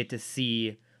finally get to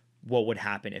see what would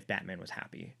happen if Batman was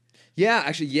happy. Yeah,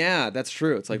 actually, yeah, that's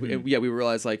true. It's like, we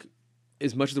realize, like,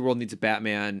 as much as the world needs a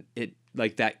Batman, it,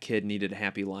 like, that kid needed a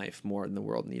happy life more than the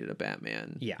world needed a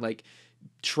Batman. Yeah, like,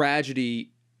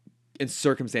 tragedy and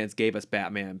circumstance gave us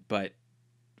Batman, but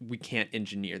we can't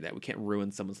engineer that. We can't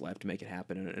ruin someone's life to make it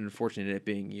happen. And unfortunately, it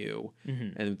being you,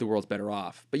 and the world's better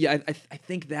off. But yeah, I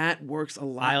think that works a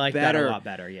lot better. I like that a lot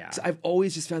better, yeah. So I've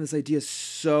always just found this idea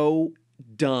so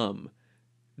dumb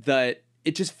that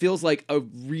it just feels like a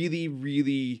really,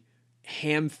 really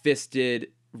ham-fisted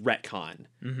retcon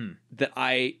that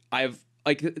I've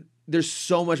like. There's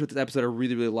so much with this episode I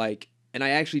really, really like, And I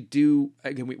actually do,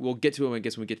 again, we'll get to it, I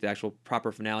guess, when we get to the actual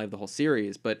proper finale of the whole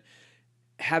series, but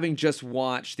having just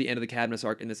watched the end of the Cadmus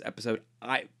arc in this episode,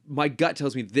 my gut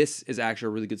tells me this is actually a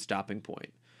really good stopping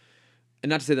point. And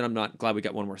not to say that I'm not glad we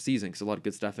got one more season, because a lot of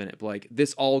good stuff in it, but like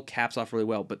this all caps off really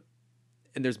well.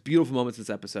 And there's beautiful moments in this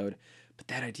episode, but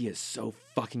that idea is so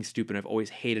fucking stupid. I've always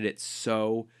hated it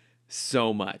so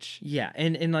much. Yeah,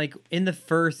 and like in the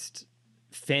first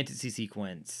fantasy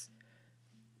sequence,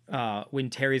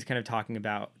 when Terry's kind of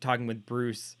talking with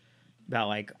Bruce about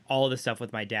like all the stuff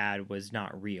with my dad was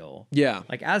not real. Yeah.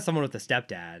 Like as someone with a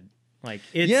stepdad, like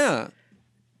it's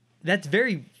that's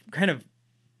very kind of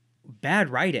bad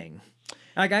writing.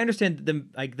 Like I understand the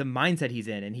mindset he's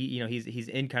in, and he's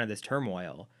in kind of this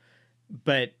turmoil,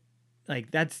 but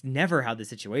like that's never how the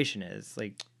situation is.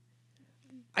 Like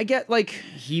I get like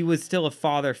he was still a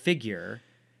father figure.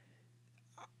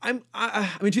 I mean,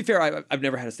 to be fair, I've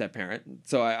never had a step parent,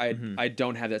 so I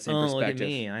don't have that same perspective. Look at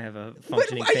me, I have a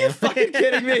functioning family. Are you fucking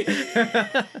kidding me?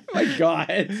 Oh my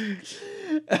God.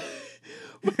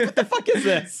 What the fuck is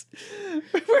this?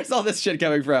 Where's all this shit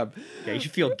coming from? Yeah, you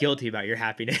should feel guilty about your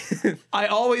happiness. I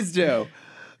always do.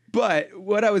 But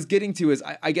what I was getting to is,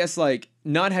 I guess, like,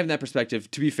 not having that perspective,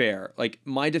 to be fair, like,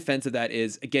 my defense of that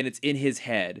is, again, it's in his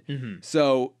head.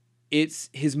 So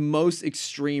it's his most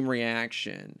extreme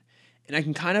reaction. And I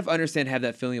can kind of understand, have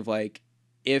that feeling of, like,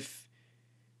 if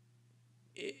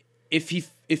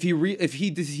he's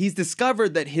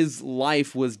discovered that his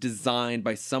life was designed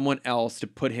by someone else to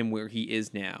put him where he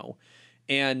is now,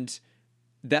 and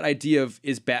that idea of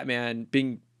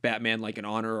being Batman like an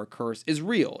honor or a curse is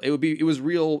real. It was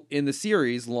real in the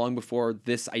series long before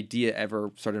this idea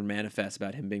ever started to manifest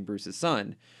about him being Bruce's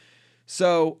son.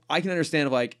 So I can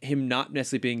understand like him not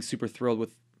necessarily being super thrilled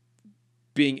with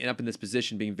being up in this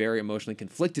position, being very emotionally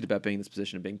conflicted about being in this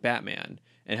position of being Batman,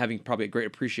 and having probably a great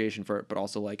appreciation for it, but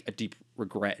also like a deep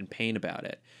regret and pain about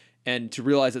it. And to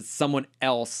realize that someone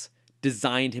else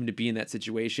designed him to be in that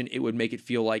situation, it would make it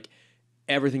feel like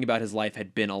everything about his life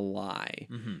had been a lie.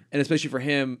 And especially for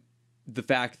him, the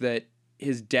fact that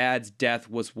his dad's death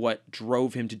was what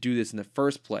drove him to do this in the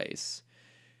first place,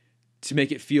 to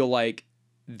make it feel like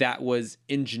that was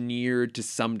engineered to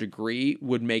some degree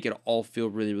would make it all feel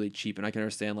really, really cheap. And I can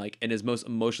understand, like, in his most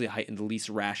emotionally heightened, least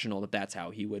rational, that's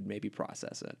how he would maybe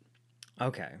process it.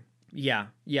 Okay. Yeah.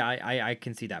 I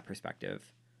can see that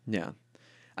perspective. Yeah.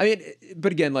 I mean,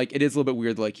 but again, like, it is a little bit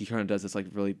weird. Like, he kind of does this, like,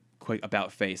 really quick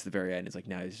about face at the very end. It's like,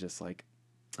 now he's just like,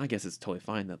 I guess it's totally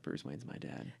fine that Bruce Wayne's my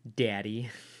dad. Daddy.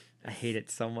 I hate it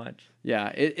so much. Yeah.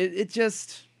 It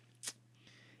just,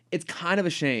 it's kind of a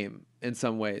shame in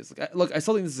some ways. Look, I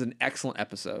still think this is an excellent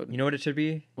episode. You know what it should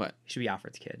be? What? It should be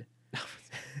Alfred's kid.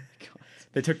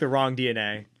 They took the wrong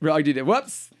DNA. Wrong DNA.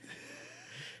 Whoops.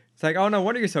 It's like, oh no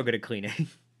wonder you're so good at cleaning.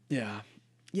 Yeah.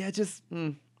 Yeah, just,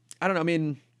 I don't know. I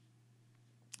mean,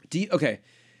 okay.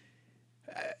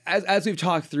 As we've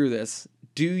talked through this,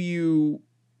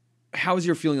 how is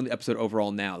your feeling on the episode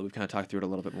overall now that we've kind of talked through it a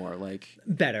little bit more? Like,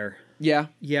 better. Yeah.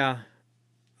 Yeah.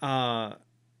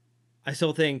 I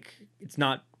still think it's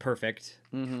not perfect.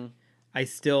 I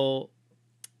still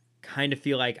kind of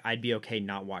feel like I'd be okay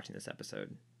not watching this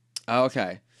episode. Oh,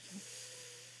 okay.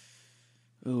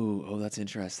 Oh, that's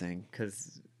interesting.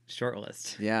 Because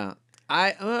shortlist. Yeah.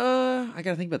 I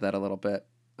gotta think about that a little bit.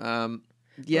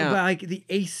 Yeah. But like the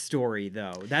Ace story,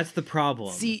 though, that's the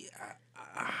problem. See,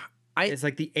 it's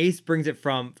like the Ace brings it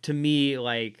from, to me,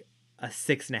 like a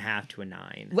 6.5 to a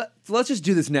 9. Let's just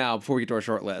do this now before we get to our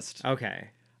short list. Okay.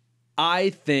 I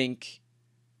think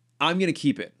I'm going to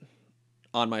keep it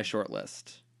on my short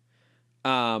list.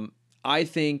 I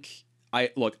think I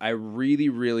really,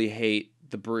 really hate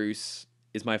the Bruce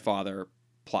is my father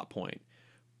plot point,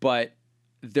 but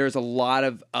there's a lot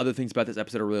of other things about this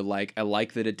episode I really like. I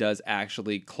like that it does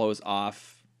actually close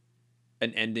off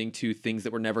an ending to things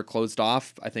that were never closed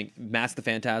off. I think Mask the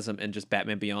Phantasm and just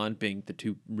Batman Beyond being the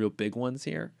two real big ones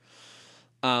here.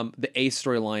 The Ace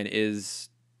storyline is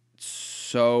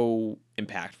so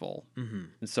impactful and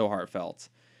so heartfelt.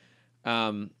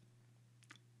 I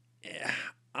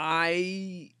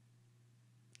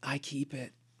keep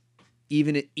it,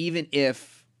 even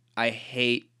if I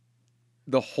hate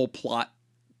the whole plot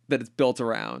that it's built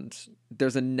around.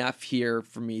 There's enough here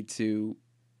for me to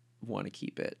want to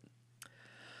keep it.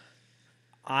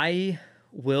 I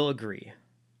will agree.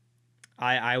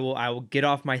 I will get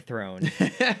off my throne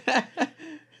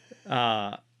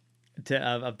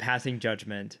of passing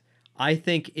judgment. I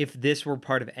think if this were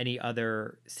part of any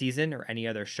other season or any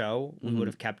other show, we would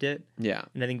have kept it. Yeah.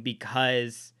 And I think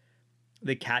because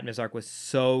the Katniss arc was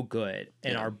so good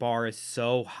and our bar is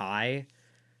so high,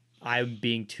 I'm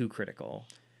being too critical.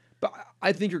 But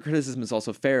I think your criticism is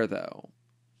also fair, though.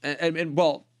 And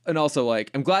well, and also,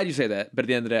 like, I'm glad you say that, but at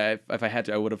the end of the day, if I had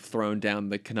to, I would have thrown down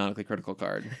the canonically critical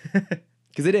card.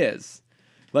 Because it is.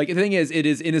 Like, the thing is, it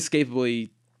is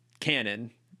inescapably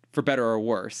canon, for better or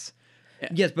worse.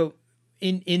 Yes, but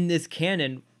in this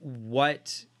canon,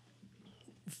 what,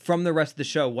 from the rest of the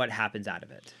show, what happens out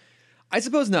of it? I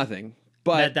suppose nothing,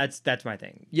 but... That's my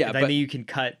thing. Yeah, I but... think you can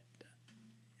cut...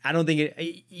 I don't think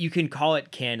you can call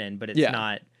it canon, but it's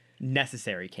not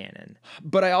necessary canon.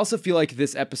 But I also feel like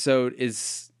this episode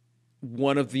is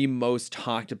one of the most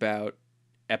talked about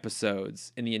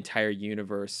episodes in the entire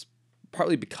universe,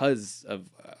 partly because of,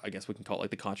 I guess we can call it,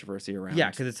 like, the controversy around. Yeah,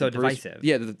 because it's so divisive.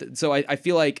 Yeah, so I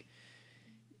feel like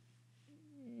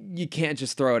you can't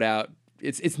just throw it out.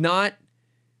 It's not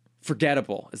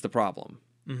forgettable is the problem,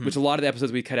 which a lot of the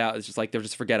episodes we cut out is just like they're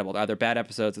just forgettable. They're either bad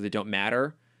episodes or they don't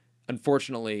matter.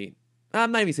 Unfortunately,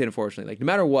 I'm not even saying unfortunately. Like, no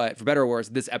matter what, for better or worse,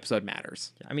 this episode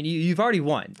matters. I mean, you've already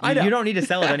won. I know. You don't need to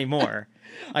sell it anymore.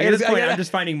 Like, at this point, I'm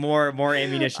just finding more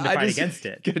ammunition to fight against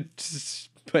it. Could just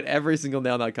put every single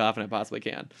nail in that coffin I possibly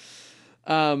can.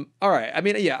 All right. I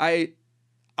mean, yeah,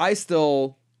 I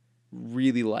still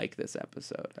really like this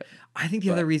episode. I think the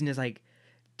other reason is, like,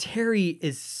 Terry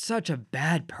is such a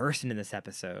bad person in this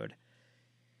episode.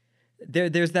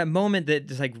 There's that moment that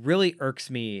just, like, really irks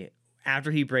me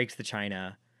after he breaks the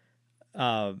china,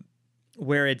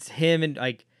 where it's him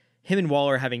and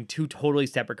Waller having two totally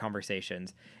separate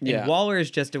conversations. And Waller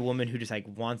is just a woman who just, like,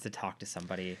 wants to talk to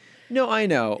somebody. No, I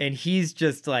know. And he's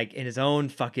just, like, in his own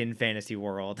fucking fantasy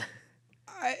world.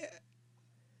 I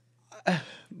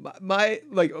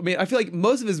feel like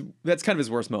most of that's kind of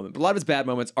his worst moment, but a lot of his bad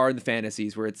moments are in the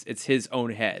fantasies where it's his own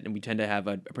head, and we tend to have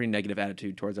a pretty negative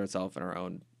attitude towards ourselves and our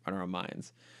own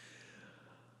minds.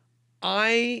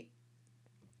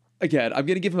 Again, I'm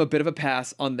going to give him a bit of a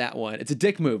pass on that one. It's a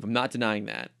dick move. I'm not denying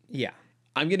that. Yeah.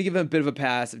 I'm going to give him a bit of a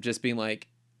pass of just being like,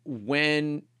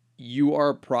 when you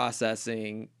are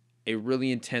processing a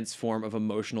really intense form of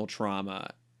emotional trauma,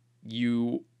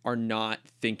 you are not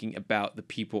thinking about the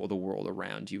people of the world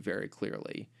around you very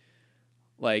clearly.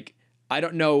 Like, I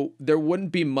don't know, there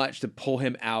wouldn't be much to pull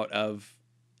him out of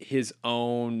his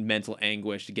own mental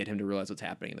anguish to get him to realize what's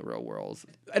happening in the real world.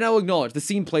 And I'll acknowledge the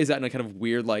scene plays out in a kind of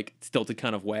weird, like, stilted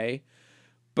kind of way,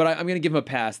 but I'm going to give him a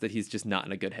pass that he's just not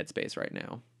in a good headspace right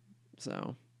now.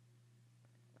 So,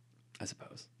 I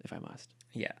suppose, if I must.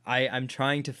 Yeah, I'm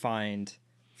trying to find,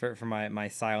 for my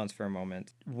silence for a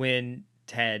moment, when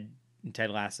Ted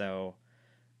Lasso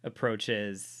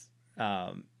approaches,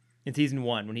 in season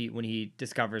 1, when he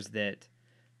discovers that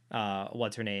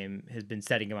what's her name has been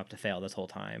setting him up to fail this whole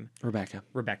time. Rebecca,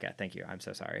 thank you. I'm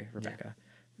so sorry, Rebecca.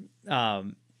 Yeah.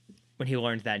 When he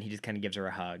learns that, and he just kind of gives her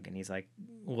a hug, and he's like,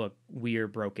 "Look, we're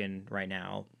broken right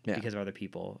now because of other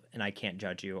people, and I can't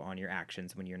judge you on your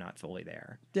actions when you're not fully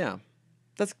there." Yeah,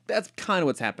 that's kind of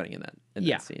what's happening in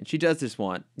that scene. She does just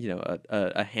want,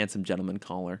 a handsome gentleman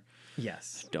caller.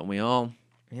 Yes, don't we all?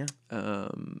 Yeah.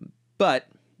 But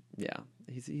yeah.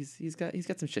 He's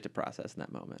got some shit to process in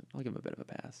that moment. I'll give him a bit of a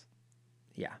pass.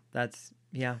 Yeah,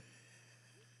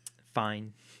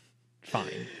 fine.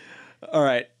 All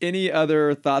right. Any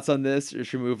other thoughts on this, or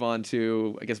should we move on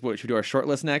to, I guess, should we do our short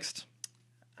list next?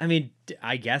 I mean,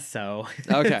 I guess so.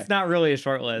 Okay. It's not really a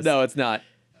short list. No, it's not.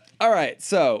 All right.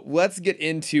 So let's get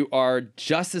into our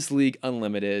Justice League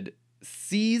Unlimited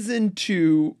Season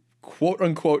 2 quote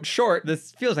unquote short.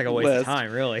 This feels like a waste of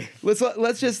time, really.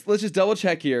 Let's just double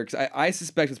check here, because I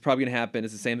suspect what's probably gonna happen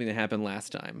is the same thing that happened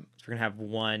last time. So we're gonna have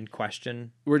one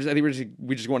question. I think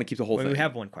we just want to keep the whole thing. We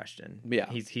have one question. Yeah,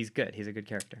 he's good. He's a good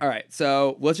character. All right,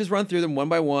 so let's just run through them one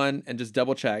by one and just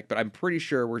double check. But I'm pretty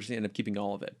sure we're just gonna end up keeping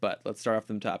all of it. But let's start off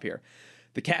from the top here.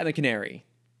 The Cat and the Canary.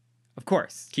 Of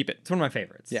course, keep it. It's one of my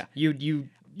favorites. Yeah, you're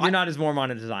not as warm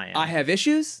on it as I am. I have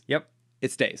issues. Yep,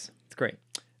 it stays. It's great.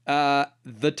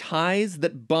 The Ties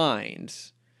That Bind.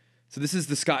 So this is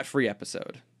the Scott-free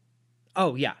episode.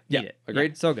 Oh yeah, need it.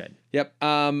 Agreed. Yeah, so good. Yep.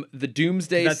 The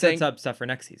Doomsday. That sets up stuff for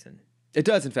next season. It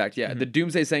does, in fact. Yeah. Mm-hmm. The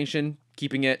Doomsday Sanction,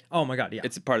 keeping it. Oh my god, yeah.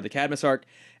 It's a part of the Cadmus arc,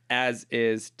 as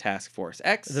is Task Force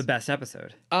X. The best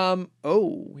episode.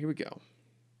 Oh, here we go.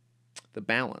 The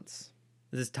Balance.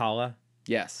 Is this Tala?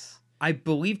 Yes. I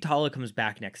believe Tala comes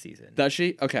back next season. Does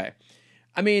she? Okay.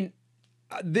 I mean,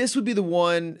 this would be the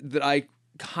one that I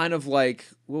kind of like.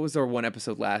 What was our one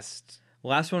episode last?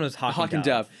 Last one was Hawk and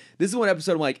Dove. This is one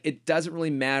episode I'm like, it doesn't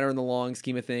really matter in the long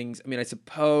scheme of things. I mean, I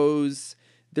suppose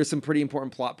there's some pretty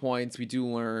important plot points. We do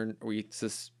learn, or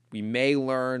we may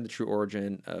learn the true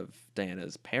origin of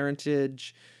Diana's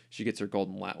parentage. She gets her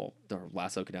golden her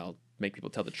lasso can now make people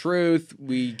tell the truth.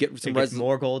 We get some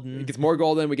more golden. It gets more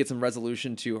golden. We get some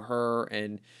resolution to her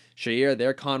and Shaira,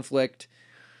 their conflict.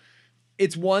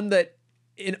 It's one that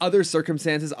in other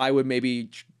circumstances I would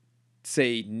maybe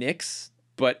say nix,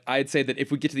 but I'd say that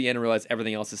if we get to the end and realize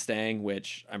everything else is staying,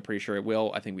 which I'm pretty sure it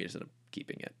will, I think we just end up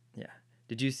keeping it. Yeah.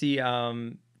 Did you see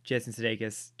Jason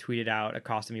Sudeikis tweeted out a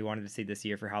costume he wanted to see this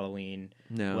year for Halloween?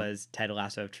 No. Was Ted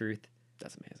Lasso of Truth.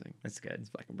 That's amazing. That's good.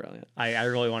 It's fucking brilliant. I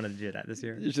really wanted to do that this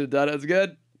year. You should have done it. It's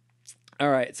good.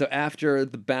 All right. So after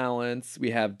the balance,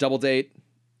 we have Double Date.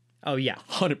 Oh, yeah.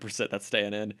 100% that's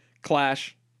staying in.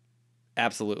 Clash.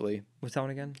 Absolutely. What's that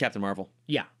one again? Captain Marvel.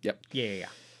 Yeah. Yep. Yeah.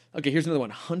 Okay, here's another one.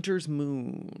 Hunter's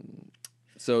Moon.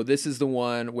 So this is the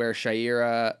one where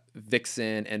Shaira,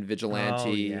 Vixen, and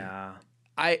Vigilante. Oh,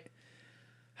 yeah.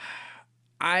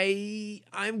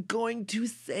 I'm going to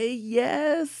say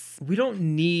yes. We don't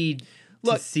need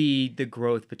to see the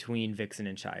growth between Vixen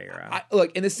and Shaira.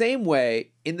 Look, in the same way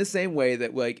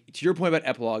that, like, to your point about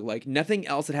epilogue, like, nothing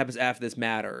else that happens after this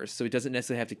matters, so it doesn't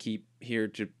necessarily have to keep here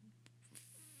to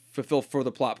fulfill further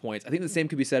plot points. I think the same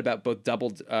could be said about both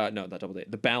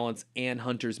The Balance and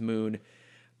Hunter's Moon.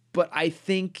 But I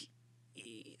think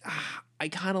I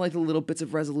kind of like the little bits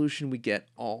of resolution we get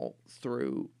all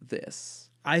through this.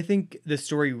 I think the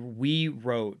story we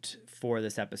wrote for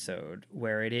this episode,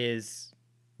 where it is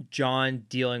John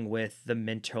dealing with the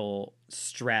mental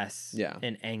stress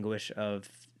and anguish of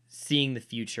seeing the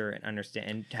future and understand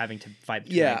and having to fight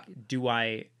between, like, do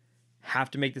I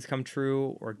have to make this come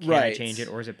true, or can I change it,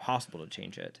 or is it possible to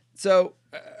change it? So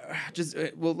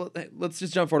let's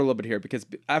just jump forward a little bit here, because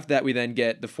after that we then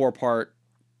get the 4-part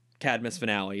Cadmus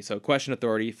finale. So Question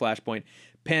Authority, Flashpoint,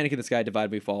 Panic in the Sky,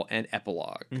 Divide We Fall, and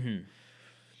Epilogue. Mm-hmm.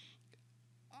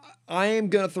 I am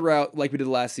going to throw out, like we did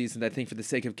last season, that I think for the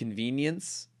sake of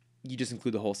convenience, you just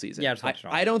include the whole season. Yeah,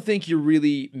 I don't think you're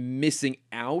really missing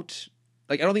out.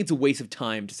 Like, I don't think it's a waste of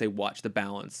time to say watch The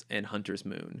Balance and Hunter's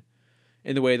Moon.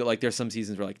 In the way that, like, there's some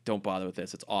seasons where, like, don't bother with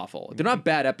this. It's awful. They're not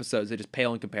bad episodes. They just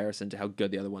pale in comparison to how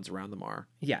good the other ones around them are.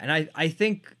 Yeah, and I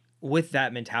think with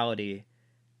that mentality,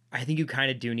 I think you kind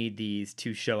of do need these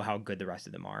to show how good the rest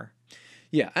of them are.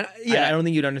 Yeah, I don't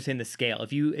think you'd understand the scale.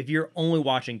 If you're only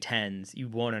watching 10s, you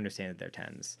won't understand that they're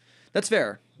 10s. That's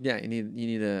fair. Yeah, you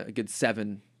need a good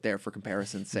 7 there for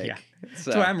comparison's sake. Yeah,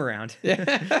 so I'm around.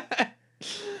 Yeah.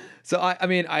 So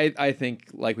I think,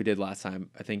 like we did last time,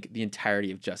 I think the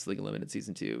entirety of Justice League Unlimited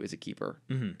Season 2 is a keeper.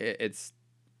 Mm-hmm. It's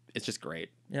just great.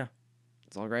 Yeah,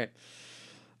 it's all great.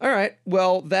 All right,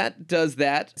 well, that does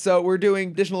that. So we're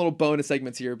doing additional little bonus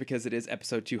segments here because it is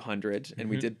episode 200, and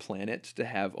we did plan it to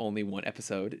have only one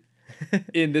episode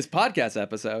in this podcast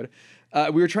episode.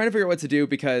 We were trying to figure out what to do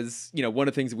because, one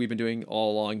of the things that we've been doing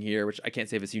all along here, which I can't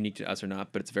say if it's unique to us or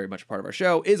not, but it's very much part of our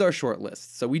show, is our short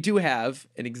list. So we do have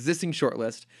an existing short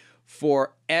list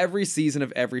for every season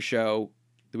of every show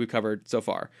that we've covered so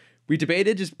far. We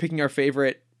debated just picking our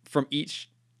favorite from each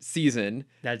season.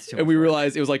 That's too much and we work.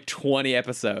 realized it was like 20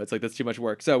 episodes. Like, that's too much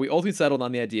work. So we ultimately settled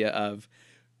on the idea of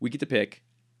we get to pick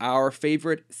our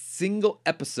favorite single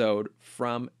episode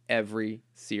from every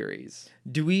series.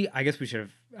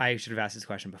 I should have asked this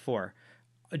question before.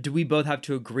 Do we both have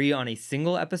to agree on a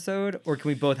single episode, or can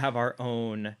we both have our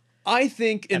own? I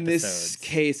think in episodes? This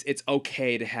case, it's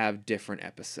okay to have different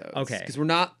episodes. Okay. Because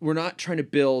we're not trying to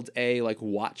build a, like,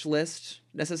 watch list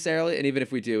necessarily. And even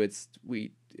if we do,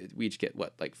 we each get,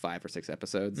 5 or 6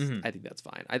 episodes. Mm-hmm. I think that's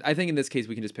fine. I think in this case,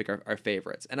 we can just pick our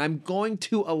favorites. And I'm going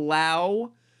to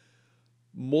allow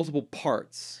multiple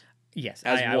parts. Yes,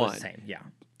 as I one. was saying, yeah.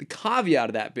 The caveat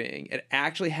of that being, it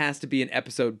actually has to be an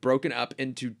episode broken up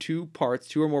into 2 parts,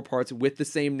 2 or more parts with the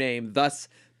same name. Thus,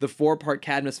 the 4-part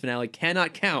Cadmus finale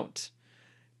cannot count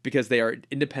because they are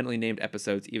independently named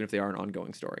episodes, even if they are an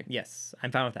ongoing story. Yes,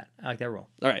 I'm fine with that. I like that rule.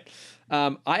 All right.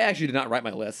 I actually did not write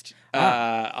my list.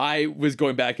 I was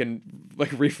going back and,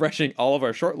 like, refreshing all of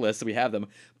our short lists so we have them,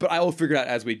 but I will figure it out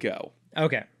as we go.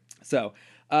 Okay. So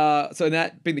in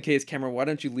that being the case, Cameron, why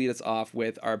don't you lead us off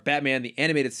with our Batman the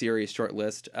Animated Series short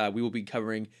list? We will be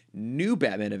covering new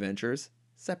Batman adventures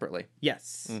separately.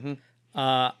 Yes. Mm-hmm.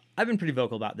 I've been pretty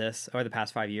vocal about this over the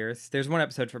past 5 years. There's one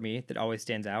episode for me that always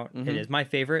stands out. Mm-hmm. It is my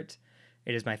favorite.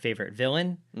 It is my favorite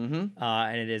villain. Mm-hmm.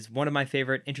 And it is one of my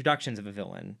favorite introductions of a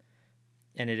villain.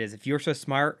 And it is, if you're so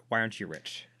smart, why aren't you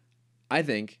rich? I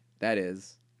think that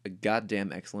is a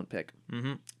goddamn excellent pick.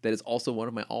 Mm-hmm. That is also one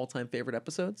of my all-time favorite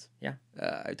episodes. Yeah.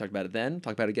 I talked about it then,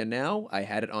 talked about it again now. I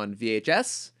had it on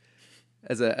VHS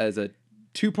as a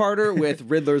 2-parter with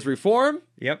Riddler's Reform.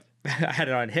 Yep. I had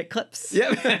it on hit clips.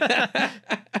 Yep. I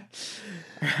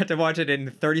had to watch it in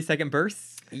 30-second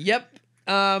bursts. Yep.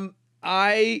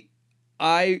 I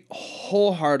I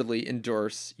wholeheartedly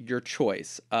endorse your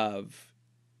choice of,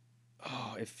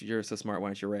 oh, if you're so smart, why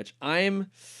aren't you rich?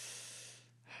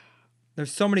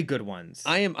 There's so many good ones.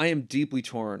 I am deeply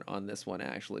torn on this one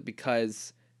actually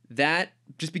because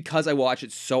because I watch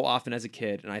it so often as a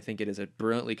kid and I think it is a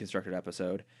brilliantly constructed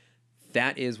episode,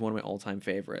 that is one of my all-time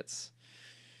favorites.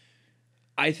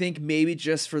 I think maybe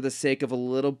just for the sake of a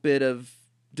little bit of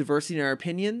diversity in our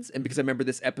opinions, and because I remember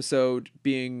this episode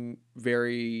being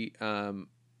very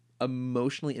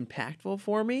emotionally impactful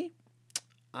for me,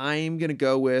 I'm gonna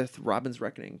go with Robin's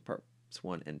Reckoning parts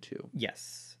 1 and 2.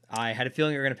 Yes, I had a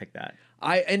feeling you were gonna pick that.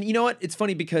 And you know what? It's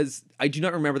funny because I do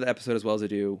not remember that episode as well as I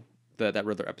do that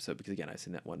Riddler episode, because again, I've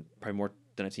seen that one probably more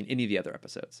than I've seen any of the other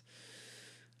episodes.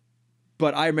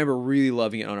 But I remember really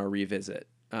loving it on our revisit.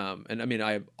 And I mean,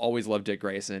 I always loved Dick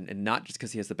Grayson, and not just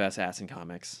because he has the best ass in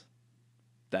comics.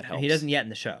 That helps. He doesn't yet in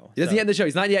the show. He doesn't yet in the show.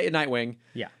 He's not yet in Nightwing.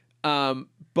 Yeah.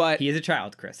 But he is a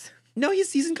child, Chris. No,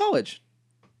 he's in college.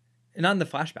 Not in the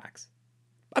flashbacks.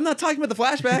 I'm not talking about the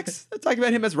flashbacks. I'm talking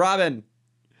about him as Robin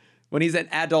when he's an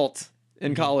adult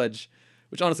in college,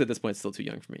 which honestly at this point is still too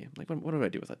young for me. I'm like, what do I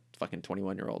do with a fucking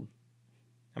 21-year-old?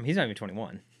 I mean, he's not even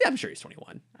 21. Yeah, I'm sure he's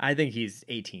 21. I think he's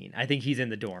 18. I think he's in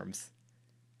the dorms.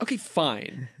 Okay,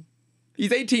 fine.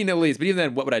 He's 18 at least, but even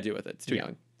then, what would I do with it? It's too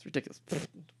young. It's ridiculous.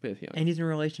 And he's in a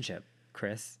relationship,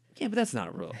 Chris. Yeah, but that's not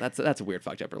a real. That's a weird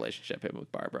fucked up relationship him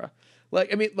with Barbara.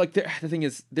 Like, I mean, like the thing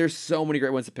is, there's so many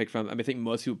great ones to pick from. I mean, I think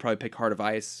most people would probably pick Heart of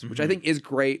Ice, which I think is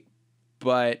great,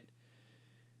 but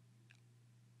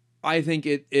I think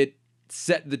it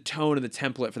set the tone and the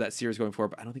template for that series going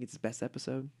forward. But I don't think it's his best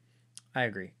episode. I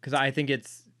agree, because I think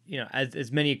it's,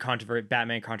 as many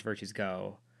Batman controversies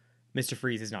go, Mr.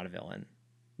 Freeze is not a villain.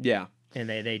 Yeah, and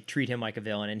they treat him like a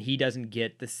villain, and he doesn't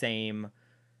get the same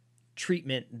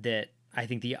treatment that I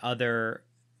think the other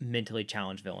mentally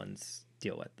challenged villains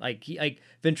deal with. Like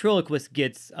Ventriloquist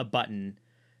gets a button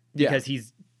because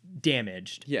he's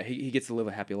damaged. Yeah, he gets to live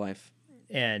a happy life.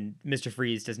 And Mr.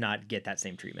 Freeze does not get that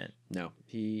same treatment. No,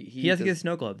 he doesn't get a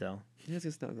snow globe though. He does get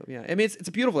a snow globe. Yeah, I mean it's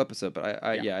a beautiful episode, but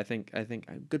I think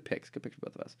good picks for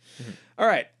both of us. Mm-hmm. All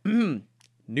right,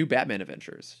 new Batman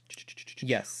Adventures.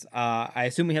 Yes, I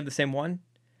assume we have the same one.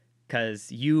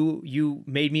 Because you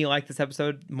made me like this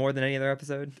episode more than any other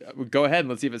episode. Go ahead and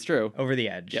let's see if it's true. Over the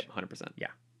Edge. Yep, 100%. Yeah.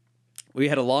 We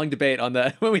had a long debate on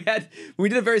that when we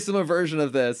did a very similar version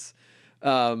of this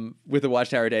with the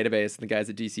Watchtower database and the guys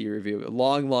at DC Review. A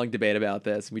long debate about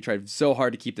this. We tried so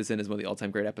hard to keep this in as one of the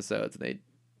all-time great episodes. And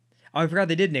I forgot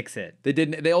they did nix it. They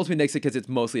didn't. They ultimately nixed it because it's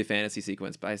mostly a fantasy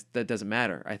sequence, but that doesn't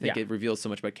matter. I think it reveals so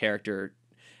much about character,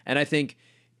 and I think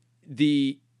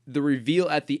the reveal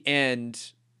at the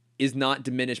end is not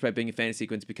diminished by being a fantasy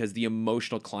sequence because the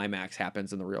emotional climax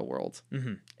happens in the real world.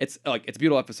 Mm-hmm. It's a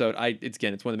beautiful episode.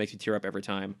 It's one that makes me tear up every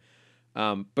time.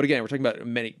 But again, we're talking about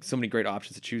so many great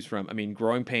options to choose from. I mean,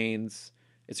 Growing Pains.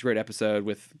 It's a great episode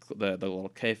with the little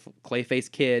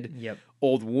Clayface kid. Yep.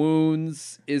 Old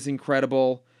Wounds is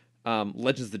incredible.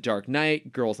 Legends of the Dark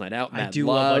Knight, Girls Night Out, Mad I do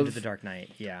Love. love Legends of the Dark Knight.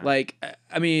 Yeah. Like,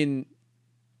 I mean,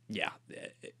 yeah,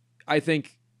 I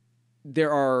think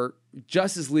there are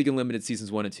Justice League Unlimited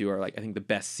seasons 1 and 2 are I think the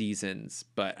best seasons,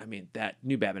 but I mean that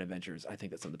new Batman Adventures, I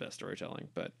think that's some of the best storytelling.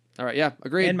 But all right, yeah,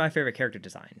 agreed. And my favorite character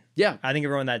design. Yeah, I think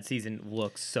everyone that season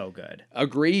looks so good.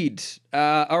 Agreed.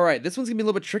 All right, this one's gonna be a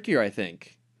little bit trickier, I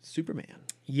think. Superman.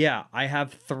 Yeah, I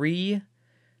have 3.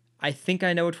 I think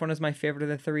I know which one is my favorite of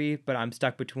the 3, but I'm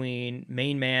stuck between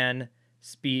Main Man,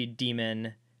 Speed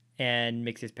Demon, and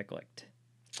Mixius Picklict.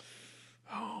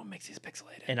 Oh, Mixius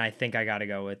Pixelated. And I think I got to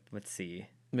go with C.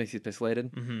 Mixius Pixelated?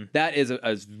 Mm-hmm. That is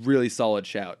a really solid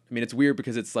shout. I mean, it's weird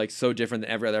because it's so different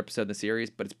than every other episode in the series,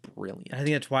 but it's brilliant. I think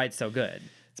that's why it's so good.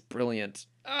 It's brilliant.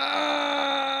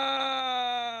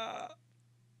 I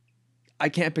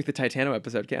can't pick the Titano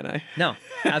episode, can I? No,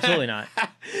 absolutely not.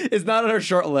 It's not on our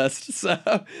short list, so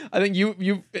I think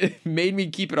you made me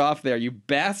keep it off there, you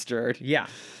bastard. Yeah.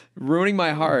 Ruining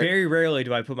my heart. Very rarely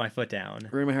do I put my foot down.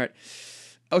 Ruining my heart.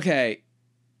 Okay.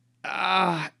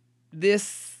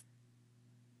 This...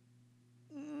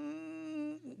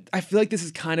 I feel like this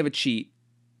is kind of a cheat.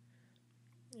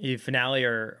 Finale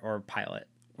or pilot?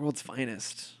 World's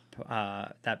Finest.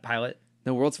 That pilot?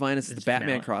 No, World's Finest is the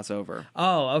Batman finale. crossover.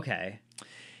 Oh, okay.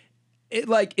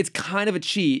 It's kind of a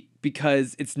cheat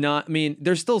because it's not, I mean,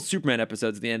 there's still Superman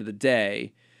episodes at the end of the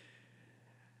day.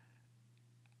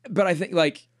 But I think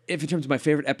if in terms of my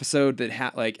favorite episode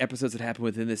episodes that happen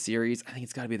within this series, I think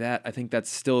it's got to be that. I think that's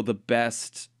still the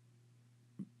best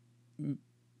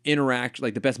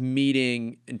the best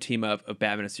meeting and team up of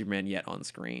Batman and Superman yet on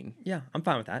screen. Yeah, I'm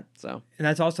fine with that. So, and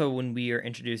that's also when we are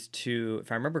introduced to,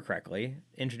 if I remember correctly,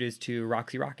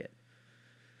 Roxy Rocket.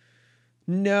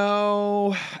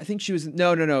 No, I think she was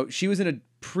no. She was in a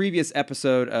previous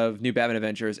episode of New Batman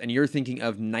Adventures, and you're thinking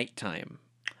of Nighttime.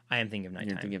 I am thinking of Nighttime.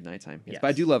 You're thinking of Nighttime. Yes. Yes. But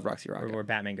I do love Roxy Rocket. Where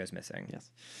Batman goes missing.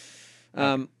 Yes.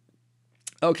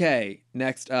 Okay,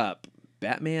 next up,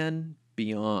 Batman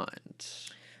Beyond.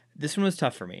 This one was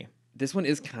tough for me. This one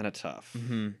is kind of tough,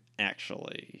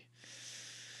 actually.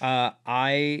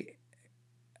 I'm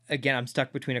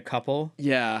stuck between a couple.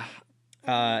 Yeah.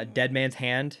 Dead Man's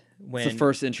Hand. When It's the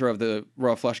first intro of the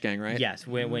Royal Flush Gang, right? Yes,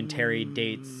 when Terry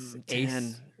dates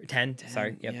Ace. 10.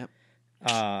 Sorry. Yep.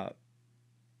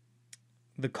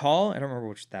 The Call. I don't remember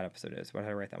which that episode is. Why did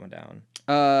I write that one down?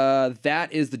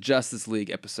 That is the Justice League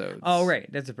episodes. Oh,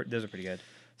 right. Those are pretty good.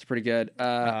 It's pretty good.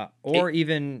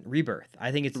 Even Rebirth.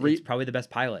 I think it's probably the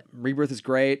best pilot. Rebirth is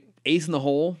great. Ace in the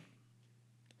Hole.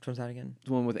 Which one's that again?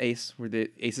 The one with Ace, where the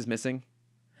Ace is missing.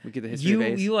 We get the history of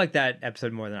Ace. You like that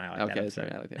episode more than I like that episode.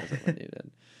 Sorry, I like that episode. You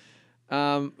did.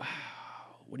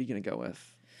 What are you gonna go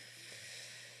with?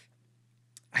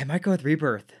 I might go with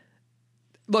Rebirth.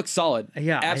 Looks solid.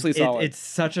 Yeah, absolutely solid. It's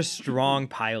such a strong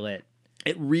pilot.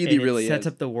 It really sets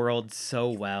up the world so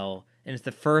well, and it's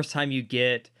the first time you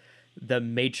get the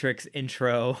Matrix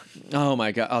intro. Oh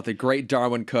my god! Oh, the great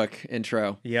Darwin Cook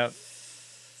intro. Yep.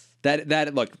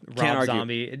 That look. Can't argue.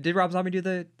 Zombie. Did Rob Zombie do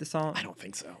the song? I don't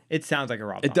think so. It sounds like a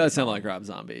Rob. It does sound like Rob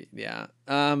Zombie. Yeah.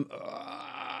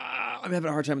 I'm having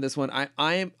a hard time with this one.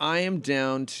 I am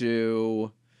down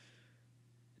to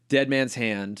Dead Man's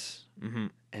Hand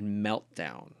and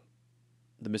Meltdown,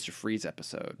 the Mr. Freeze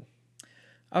episode.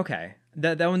 Okay,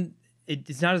 that one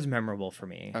it's not as memorable for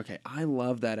me. Okay, I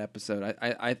love that episode.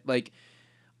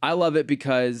 I love it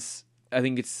because I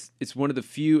think it's one of the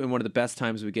few and one of the best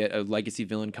times we get a legacy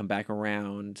villain come back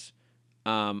around.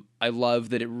 I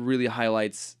love that it really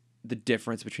highlights the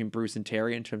difference between Bruce and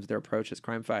Terry in terms of their approach as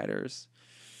crime fighters.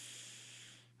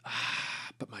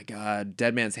 But my God,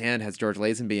 Dead Man's Hand has George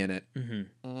Lazenby in it.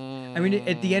 I mean,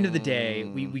 at the end of the day,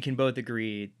 we can both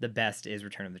agree the best is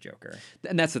Return of the Joker,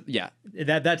 and that's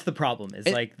that's the problem. Is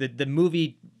like the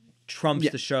movie trumps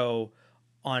the show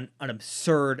on an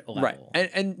absurd level, right?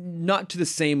 And not to the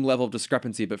same level of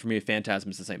discrepancy, but for me,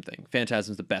 Phantasm is the same thing.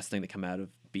 Phantasm is the best thing that come out of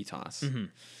BTOS.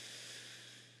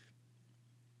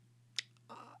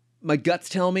 My guts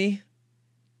tell me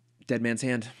Dead Man's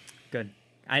Hand. Good.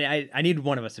 I need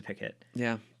one of us to pick it.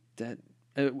 Yeah.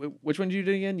 Which one did you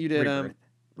do again? You did Rebirth.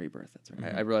 Rebirth. That's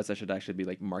right. I realized I should actually be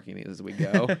like marking these as we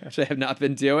go, which I have not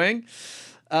been doing.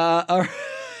 All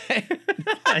right.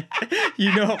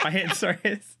 You know what my answer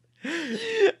is. All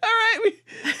right.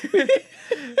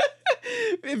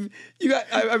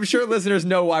 I'm sure listeners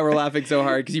know why we're laughing so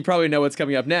hard because you probably know what's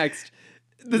coming up next.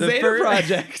 The Zeta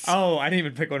Project. Oh, I didn't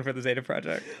even pick one for the Zeta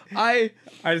Project. I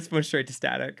just went straight to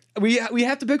Static. We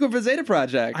have to pick one for Zeta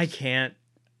Project. I can't.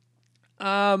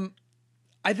 I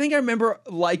think I remember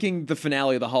liking the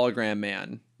finale of the Hologram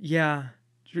Man. Yeah.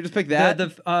 Should we just pick that?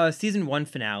 The season 1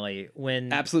 finale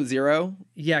when Absolute Zero.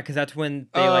 Yeah, because that's when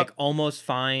they almost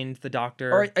find the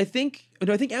Doctor. Or I think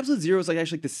Absolute Zero is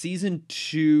actually the season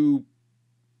 2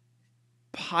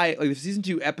 the season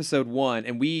 2 episode 1,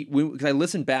 and we because I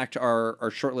listened back to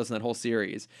our short list on that whole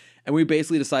series, and we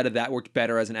basically decided that worked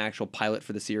better as an actual pilot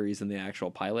for the series than the actual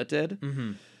pilot did.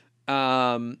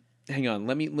 Hang on,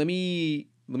 let me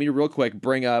real quick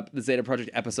bring up the Zeta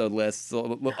Project episode list.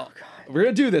 So we're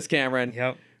gonna do this, Cameron.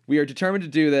 Yep. We are determined to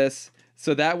do this,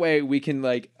 so that way we can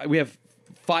we have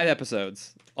 5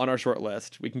 episodes on our short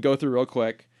list. We can go through real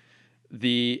quick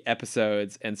the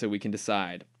episodes, and so we can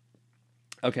decide.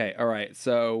 Okay, all right.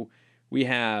 So we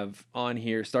have on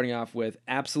here, starting off with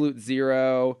Absolute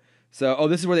Zero. So,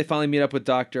 this is where they finally meet up with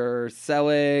Dr.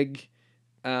 Selig.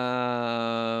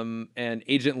 And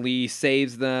Agent Lee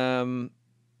saves them.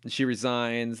 She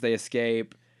resigns. They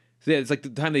escape. So, yeah, it's like the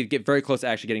time they get very close to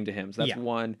actually getting to him. So that's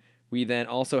one. We then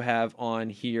also have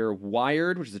on here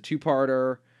Wired, which is a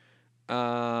 2-parter.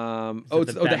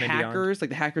 The hackers. Like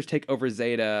the hackers take over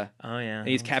Zeta. Oh yeah. And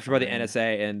he's captured by the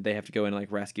NSA, and they have to go in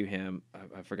and rescue him.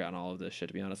 I've forgotten all of this shit,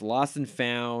 to be honest. Lost and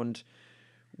Found,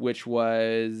 which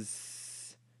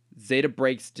was Zeta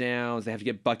breaks down. So they have to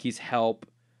get Bucky's help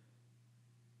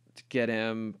to get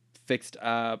him fixed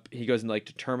up. He goes into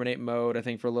to terminate mode, I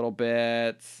think, for a little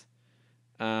bit.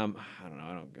 I don't know.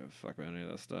 I don't give a fuck about any of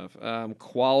that stuff.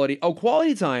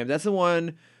 Quality Time. That's the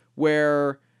one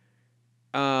where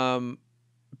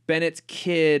Bennett's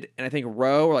kid and I think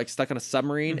Ro are stuck on a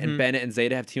submarine, and Bennett and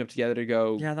Zeta have teamed up together to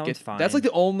go. Yeah, that one's fine. That's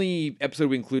the only episode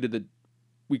we included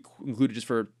just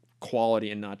for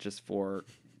quality and not just for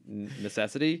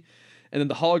necessity. And then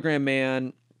the Hologram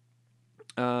Man,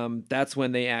 that's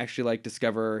when they actually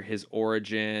discover his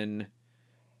origin.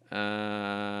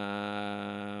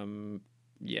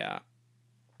 Yeah,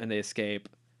 and they escape.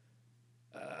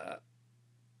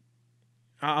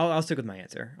 I'll stick with my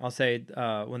answer. I'll say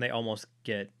when they almost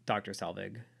get Dr.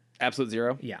 Selvig. Absolute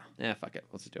Zero. Yeah. Yeah, fuck it.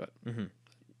 Let's just do it. Mm-hmm.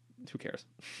 Who cares?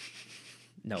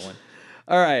 No one.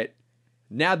 All right.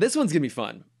 Now this one's gonna be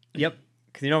fun. Yep.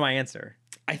 Because you know my answer.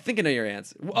 I think I know your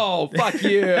answer. Oh, fuck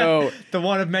you. The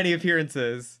one of many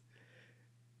appearances.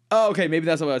 Oh, okay. Maybe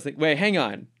that's what I was thinking. Wait, hang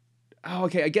on. Oh,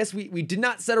 okay. I guess we did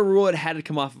not set a rule. It had to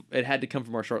come off. It had to come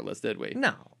from our short list, did we?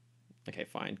 No. Okay,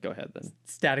 fine. Go ahead then.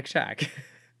 Static Shack.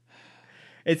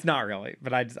 It's not really,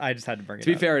 but I just had to bring it up.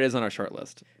 To be fair, it is on our short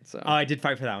list. So. Oh, I did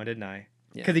fight for that one, didn't I?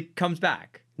 Yeah. Because he comes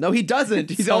back. No, he doesn't.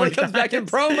 He So only many comes back in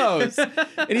times. promos.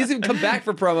 And he doesn't even come back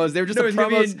for promos. They were just No, the he's gonna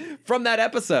be promos from that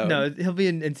episode. No, he'll be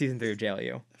in season 3 of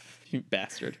JLU. You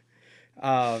bastard.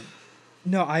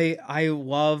 No, I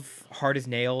love Hard as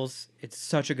Nails. It's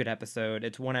such a good episode.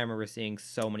 It's one I remember seeing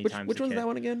so many times. Which as a one's kid. that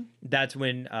one again? That's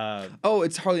when. Oh,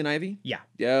 it's Harley and Ivy? Yeah.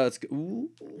 Yeah, that's good. Ooh.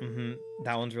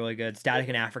 That one's really good. Static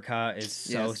in Africa is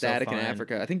so Static so in fun.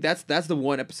 Africa. I think that's the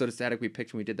one episode of Static we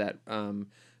picked when we did that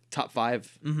top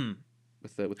 5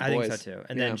 with the I boys. think so too.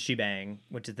 And Yeah. then She Bang,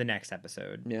 which is the next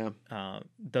episode. Yeah.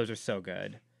 Those are so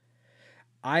good.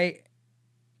 I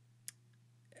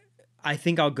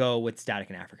think I'll go with Static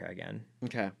in Africa again.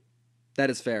 Okay. That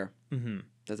is fair.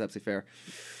 That's absolutely fair.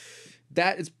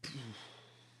 That is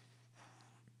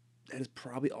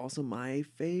probably also my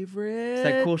favorite. It's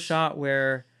that cool shot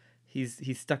where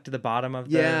he's stuck to the bottom of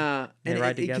the Yeah, they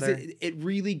ride together. It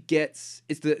really gets.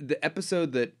 It's the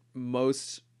episode that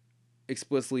most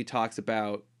explicitly talks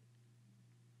about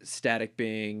Static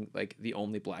being like the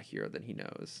only black hero that he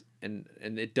knows, and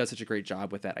it does such a great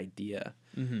job with that idea.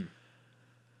 And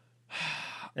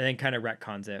then kind of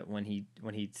retcons it when he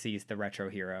sees the retro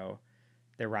hero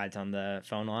that rides on the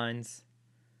phone lines.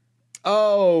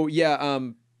 Oh yeah,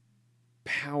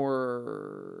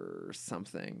 Power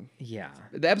something. Yeah.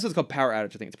 The episode's called Power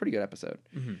Outage. I think it's a pretty good episode.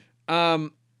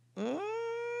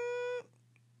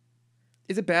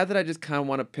 Is it bad that I just kind of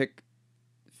want to pick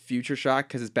Future Shock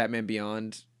because it's Batman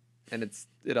Beyond, and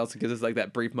it also gives us like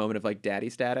that brief moment of like daddy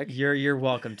static? You're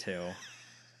welcome to.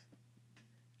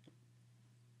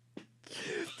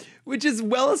 Which is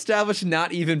well established to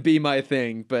not even be my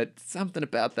thing, but something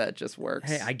about that just works.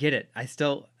 Hey, I get it.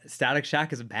 Static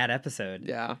Shack is a bad episode.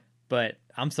 Yeah. But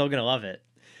I'm still gonna love it.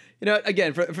 You know,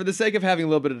 again, for the sake of having a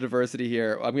little bit of diversity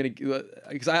here, I'm gonna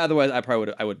because otherwise I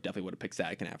definitely would have picked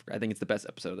Static in Africa. I think it's the best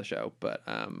episode of the show, but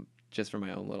just for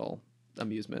my own little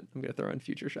amusement, I'm gonna throw in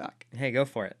Future Shock. Hey, go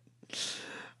for it.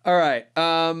 All right,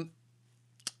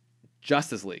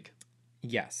 Justice League.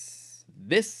 Yes.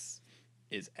 This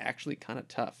is actually kind of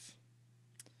tough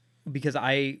because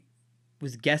I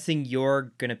was guessing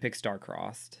you're gonna pick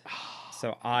Starcrossed,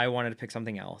 so I wanted to pick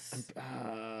something else. So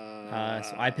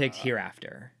I picked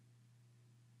Hereafter.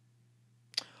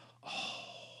 Oh,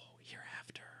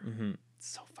 Hereafter. It's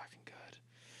so fucking good.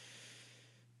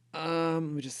 Let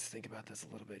me just think about this a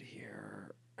little bit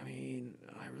here. I mean,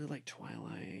 I really like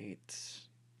Twilight.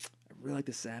 I really like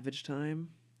the Savage Time.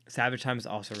 Savage Time is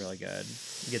also really good.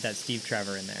 You get that Steve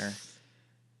Trevor in there.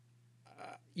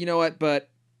 You know what? But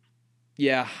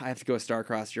yeah, I have to go with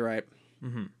Starcrossed. You're right.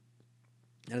 I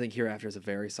think Hereafter is a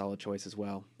very solid choice as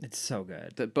well. It's so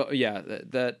good.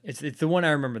 It's the one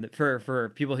I remember that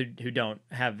for people who don't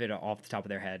have it off the top of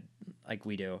their head like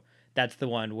we do. That's the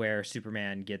one where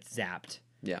Superman gets zapped.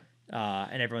 Yeah.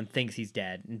 And everyone thinks he's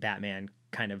dead, and Batman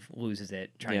kind of loses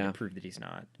it trying to prove that he's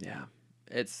not. Yeah.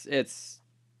 It's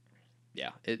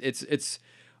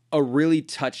a really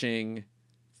touching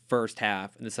first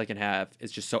half, and the second half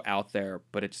is just so out there,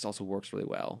 but it just also works really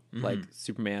well. Like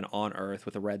Superman on Earth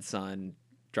with a red sun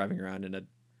driving around in a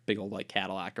big old like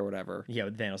Cadillac or whatever. Yeah,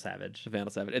 with Vandal Savage.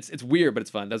 It's weird, but it's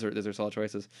fun. Those are solid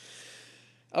choices.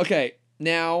 Okay,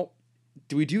 now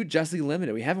do we do Justice League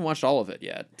Limited? We haven't watched all of it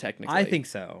yet, technically. I think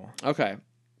so. Okay.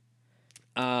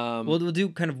 We'll do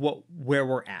kind of where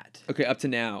we're at. Okay, up to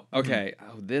now. Okay.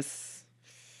 Oh, this.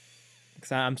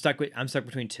 Because I'm stuck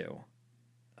between two.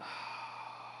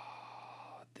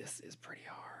 This is pretty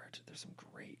hard. There's some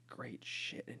great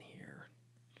shit in here.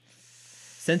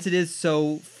 Since it is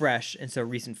so fresh and so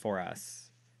recent for us,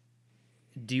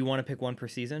 do you want to pick one per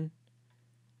season?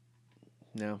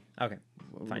 No. Okay.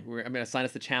 Fine. I'm gonna assign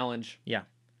us the challenge. Yeah.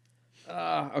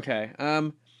 Okay.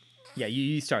 Yeah,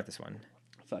 you start this one.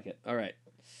 Fuck it. All right.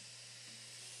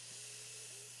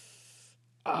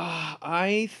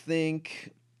 I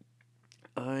think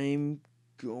I'm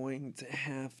going to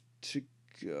have to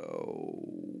go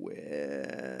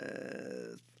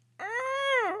with.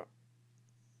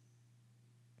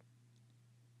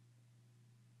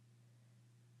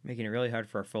 Making it really hard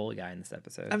for a Foley guy in this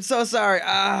episode. I'm so sorry.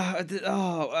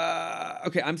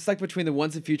 Okay. I'm stuck between the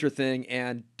Once and Future thing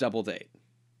and Double Date.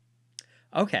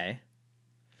 Okay.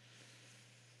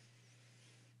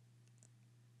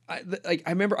 I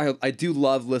remember I do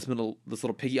love this little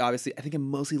piggy. Obviously, I think I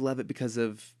mostly love it because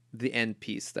of the end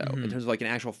piece, though, in terms of like an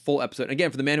actual full episode. And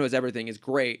again, for The Man Who Has Everything is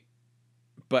great,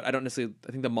 but I don't necessarily.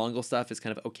 I think the Mongol stuff is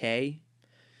kind of okay.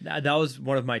 That was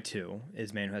one of my two.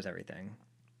 Is Man Who Has Everything.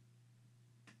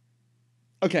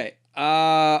 Okay,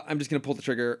 I'm just gonna pull the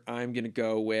trigger. I'm gonna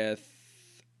go with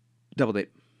Double Date.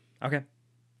 Okay,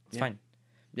 it's Yeah. fine.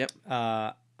 Yep.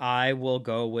 I will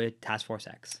go with Task Force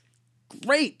X.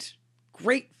 Great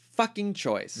fucking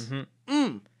choice.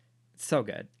 It's so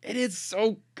good. It is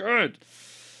so good.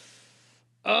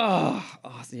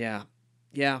 Oh yeah.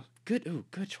 Good. Ooh,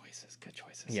 good choices. Good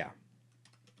choices. Yeah.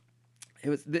 It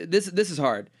was this is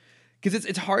hard because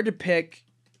it's hard to pick.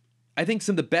 I think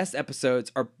some of the best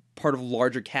episodes are part of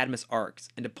larger Cadmus arcs,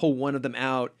 and to pull one of them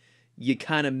out, you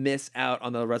kind of miss out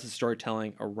on the rest of the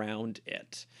storytelling around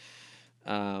it.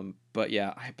 But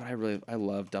yeah, I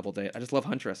love Double Date. I just love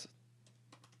Huntress.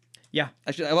 Yeah.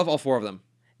 Actually, I love all four of them.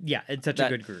 Yeah, it's such a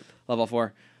good group. Love all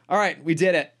four. All right, we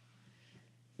did it.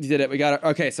 We did it. We got it.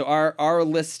 Okay, so our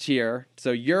list here.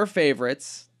 So your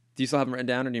favorites. Do you still have them written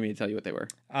down, or do you need me to tell you what they were?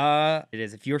 It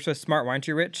is If You're So Smart, Why Aren't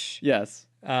You Rich? Yes.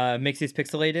 Mixie's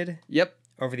Pixelated. Yep.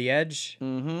 Over the Edge.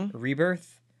 Mm-hmm.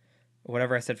 Rebirth.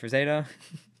 Whatever I said for Zeta.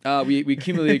 We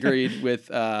cumulatively agreed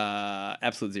with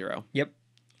Absolute Zero. Yep.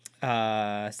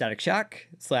 Static Shock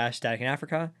 / Static in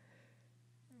Africa.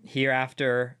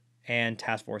 Hereafter and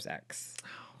Task Force X.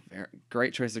 Very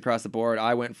great choices across the board.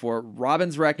 I went for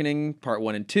Robin's Reckoning, Part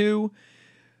 1 and 2.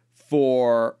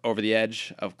 For Over the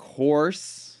Edge, of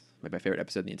course. My favorite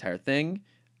episode of the entire thing.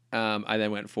 I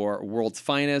then went for World's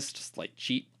Finest, slight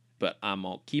cheat, but I'm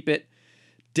gonna keep it.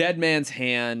 Dead Man's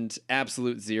Hand,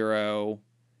 Absolute Zero,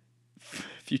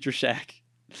 Future Shack,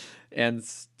 and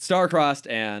Star-Crossed,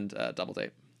 and Double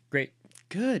Date. Great.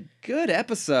 Good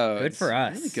episodes. Good for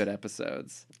us. Really good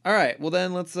episodes. All right, well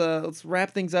then let's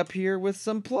wrap things up here with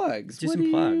some plugs. Do some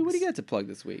plugs. What do you got to plug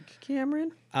this week,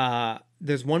 Cameron?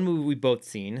 There's one movie we've both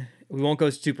seen. We won't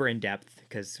go super in depth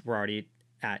because we're already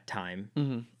at time.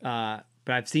 Mm-hmm.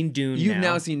 But I've seen Dune. You've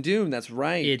now seen Dune. That's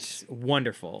right. It's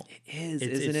wonderful. It is,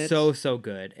 it's it? so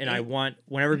good. And I want,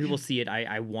 whenever people see it,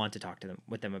 I want to talk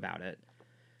with them about it.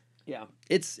 Yeah,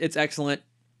 it's excellent.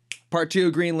 Part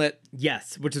 2 greenlit.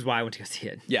 Yes, which is why I went to go see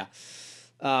it. Yeah.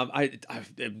 I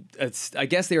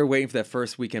guess they were waiting for that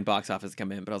first weekend box office to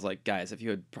come in, but I was like, guys, if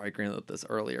you had probably greenlit this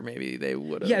earlier, maybe they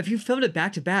would have. Yeah, if you filmed it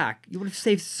back to back, you would have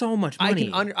saved so much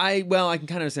money. I can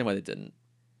kind of understand why they didn't.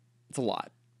 It's a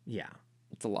lot. Yeah.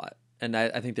 It's a lot. And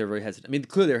I think they're very hesitant. I mean,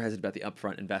 clearly they're hesitant about the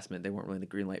upfront investment. They weren't willing to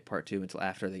greenlight Part 2 until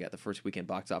after they got the first weekend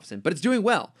box office in. But it's doing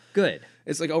well. Good.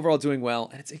 It's like overall doing well,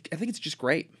 and I think it's just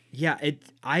great. Yeah,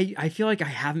 I feel like I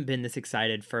haven't been this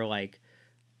excited for like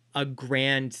a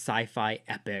grand sci-fi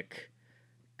epic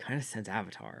kind of since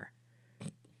Avatar,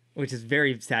 which is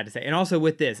very sad to say. And also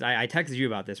with this, I texted you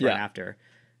about this right after.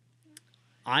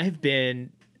 I've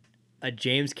been a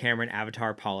James Cameron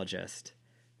Avatar apologist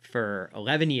for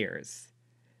 11 years.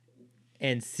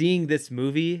 And seeing this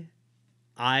movie,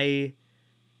 I'm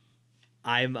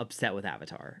upset with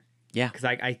Avatar. Yeah. Because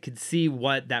I could see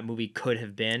what that movie could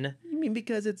have been. You mean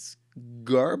because it's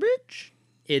garbage?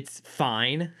 It's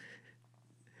fine.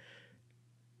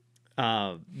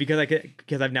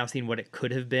 Because I've now seen what it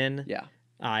could have been. Yeah.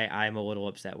 I'm a little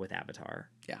upset with Avatar.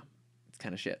 Yeah. It's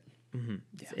kind of shit. Mm-hmm.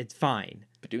 Yeah. It's fine.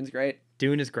 But Dune's great.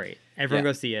 Dune is great. Everyone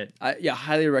go see it.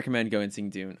 Highly recommend going and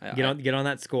seeing Dune. Get on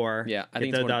that score. Yeah, I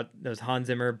think those Hans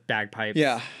Zimmer bagpipes.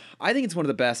 Yeah, I think it's one of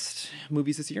the best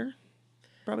movies this year.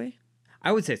 Probably.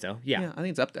 I would say so. Yeah. I think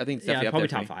it's up. I think it's definitely up probably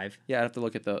there top 5. Yeah, I'd have to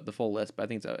look at the full list, but I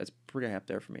think it's pretty up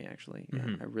there for me actually. Yeah,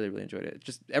 Mm-hmm. I really enjoyed it.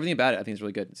 Just everything about it, I think is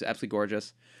really good. It's absolutely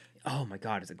gorgeous. Oh my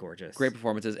God, is it gorgeous? Great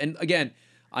performances, and again,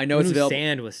 I know it's available.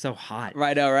 Sand was so hot.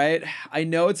 Right now, right? I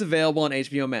know it's available on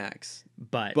HBO Max,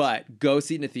 but go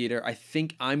see it in a theater. I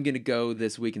think I'm gonna go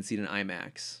this week and see it in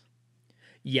IMAX.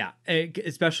 Yeah,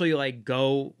 especially like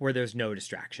go where there's no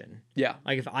distraction. Yeah,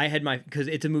 like if I had because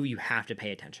it's a movie you have to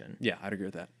pay attention. Yeah, I'd agree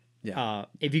with that. Yeah,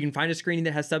 if you can find a screening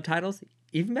that has subtitles,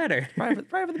 even better. Probably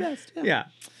for the best. Yeah.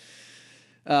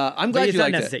 I'm glad you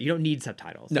liked it. You don't need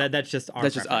subtitles. No, that's just our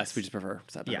That's preference. just us. We just prefer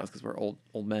subtitles because we're old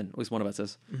men. At least one of us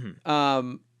is.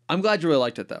 Mm-hmm. I'm glad you really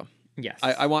liked it though. Yes.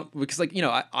 I want because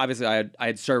obviously I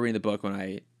had started reading the book when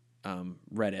I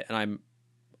read it, and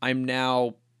I'm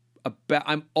now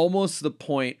I'm almost to the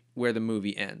point where the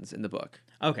movie ends in the book.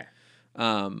 Okay.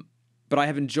 But I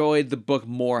have enjoyed the book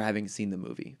more having seen the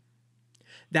movie.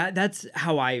 That's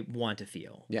how I want to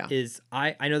feel. Yeah. Is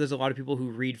I know there's a lot of people who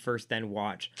read first then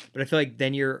watch, but I feel like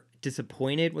then you're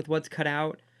disappointed with what's cut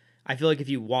out. I feel like if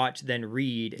you watch then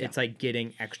read, it's like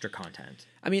getting extra content.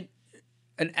 I mean,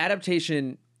 an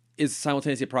adaptation is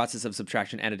simultaneously a process of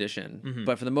subtraction and addition,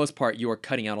 but for the most part, you are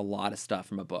cutting out a lot of stuff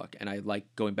from a book. And I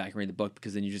like going back and reading the book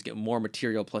because then you just get more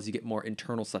material, plus you get more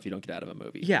internal stuff you don't get out of a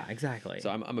movie. Yeah, exactly. So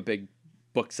I'm a big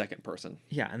book second person.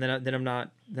 Yeah, and then I'm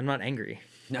not angry.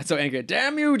 Not so angry.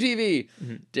 Damn you, TV!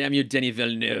 Damn you, Denis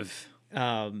Villeneuve.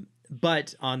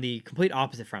 But on the complete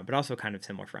opposite front, but also kind of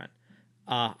similar front,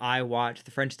 I watched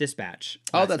The French Dispatch.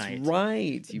 Oh, last that's night,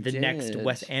 right. the next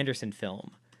Wes Anderson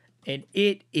film, and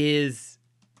it is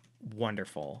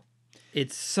wonderful.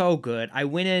 It's so good. I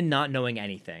went in not knowing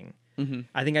anything.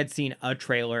 I think I'd seen a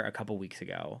trailer a couple weeks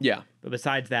ago. Yeah. But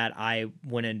besides that, I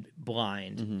went in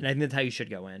blind, and I think that's how you should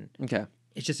go in. Okay.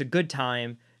 It's just a good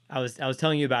time. I was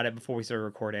telling you about it before we started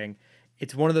recording.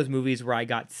 It's one of those movies where I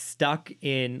got stuck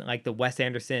in like the Wes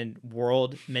Anderson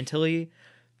world mentally,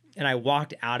 and I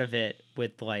walked out of it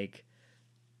with like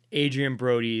Adrian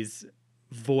Brody's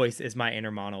voice as my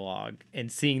inner monologue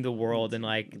and seeing the world in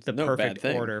like the no bad perfect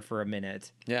thing. order for a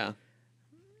minute. Yeah.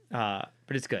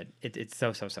 But it's good. It's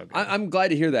so good. I'm glad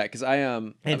to hear that because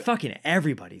and fucking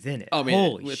everybody's in it. I mean,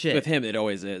 Holy shit. With him, it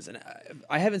always is. And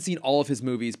I haven't seen all of his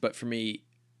movies, but for me,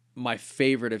 my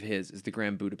favorite of his is The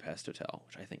Grand Budapest Hotel,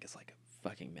 which I think is like a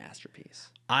fucking masterpiece.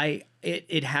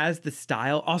 It has the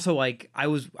style. Also, like I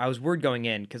was worried going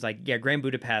in because like Grand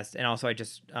Budapest, and also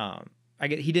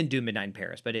he didn't do Midnight in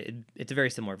Paris, but it's a very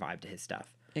similar vibe to his stuff.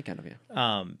 Yeah, kind of,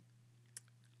 yeah.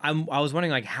 I was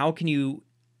wondering like how can you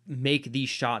make these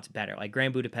shots better? Like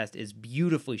Grand Budapest is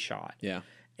beautifully shot. Yeah.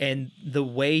 And the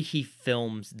way he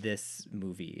films this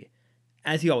movie,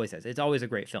 as he always says, it's always a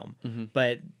great film.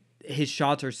 But his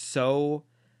shots are so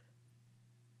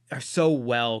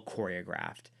well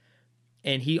choreographed.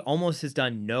 And he almost has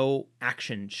done no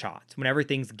action shots. Whenever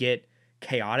things get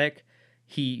chaotic,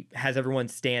 he has everyone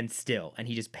stand still and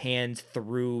he just pans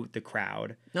through the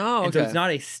crowd. Oh, okay. And so it's not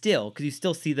a still because you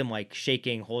still see them like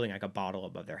shaking, holding like a bottle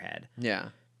above their head. Yeah.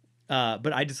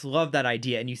 But I just love that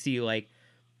idea. And you see like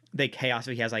the chaos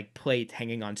where he has like plates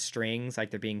hanging on strings,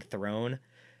 like they're being thrown.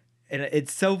 And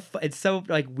it's so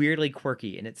like weirdly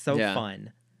quirky and it's so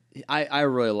fun. I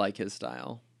really like his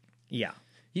style. Yeah.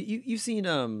 You've seen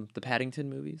the Paddington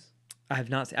movies? I have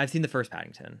not. I've seen the first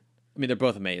Paddington. I mean, they're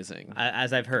both amazing.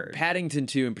 As I've heard. Paddington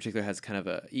 2 in particular has kind of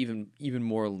a even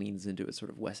more leans into a sort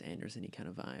of Wes Anderson-y kind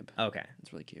of vibe. Okay.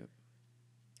 It's really cute.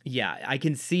 Yeah, I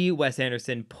can see Wes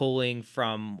Anderson pulling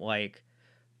from like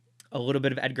a little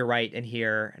bit of Edgar Wright in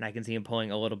here, and I can see him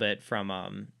pulling a little bit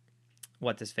from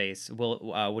what's his face,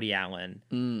 Woody Allen.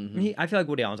 I feel like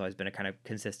Woody Allen's always been a kind of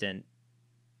consistent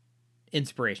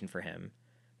inspiration for him,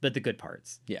 but the good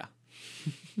parts. Yeah.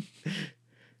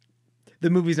 The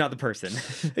movie's not the person.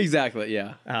 Exactly.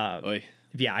 Yeah.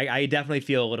 Yeah, I definitely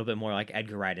feel a little bit more like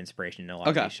Edgar Wright inspiration in a lot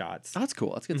of these shots. Oh, that's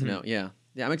cool. That's good to know. Yeah.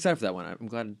 Yeah, I'm excited for that one. I'm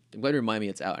glad you remind me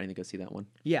it's out. I need to go see that one.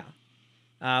 Yeah.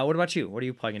 What about you? What are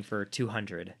you plugging for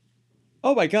 200?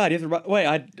 Oh my God! You have to wait.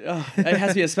 It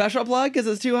has to be a special plug because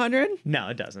it's 200. No,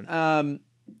 it doesn't.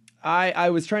 I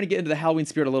was trying to get into the Halloween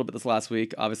spirit a little bit this last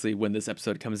week. Obviously, when this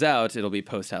episode comes out, it'll be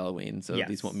post Halloween, so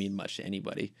these won't mean much to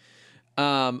anybody.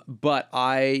 But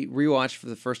I rewatched for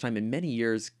the first time in many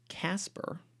years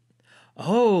Casper.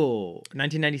 Oh,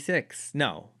 1996.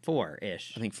 No,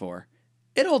 4-ish. I think 4.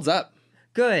 It holds up.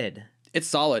 Good. It's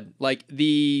solid. Like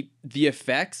the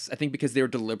effects, I think because they were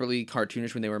deliberately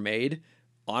cartoonish when they were made,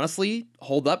 honestly,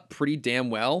 hold up pretty damn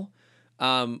well.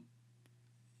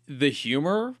 The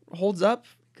humor holds up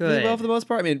really well for the most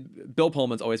part. I mean, Bill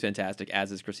Pullman's always fantastic,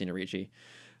 as is Christina Ricci.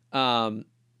 I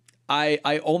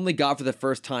only got for the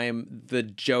first time the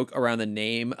joke around the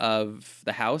name of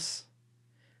the house.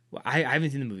 Well, I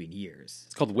haven't seen the movie in years.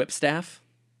 It's called Whipstaff.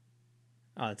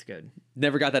 Oh, that's good.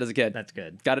 Never got that as a kid. That's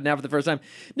good. Got it now for the first time.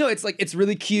 No, it's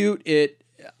really cute.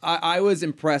 I was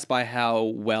impressed by how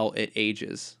well it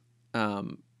ages.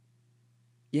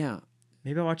 Yeah.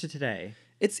 Maybe I'll watch it today.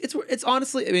 It's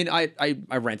honestly, I mean, I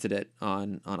rented it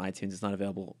on iTunes. It's not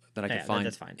available that I can find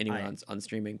that's fine. anywhere on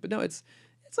streaming. But no, it's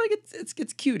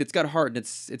cute. It's got heart, and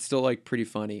it's still like pretty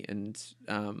funny. And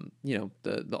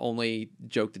the only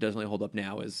joke that doesn't really hold up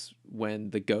now is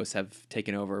when the ghosts have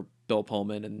taken over Bill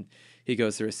Pullman, and he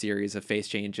goes through a series of face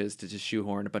changes to just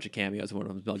shoehorn a bunch of cameos. One of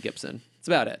them is Mel Gibson. It's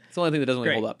about it. It's the only thing that doesn't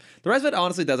really hold up. The rest of it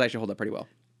honestly does actually hold up pretty well.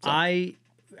 So. I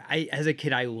as a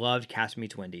kid I loved Casper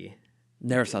Meets Wendy.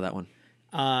 Never saw that one.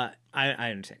 I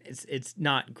understand. It's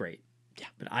not great. Yeah,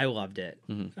 but I loved it.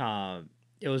 Mm-hmm.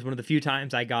 It was one of the few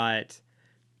times I got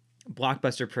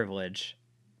Blockbuster privilege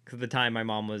because at the time my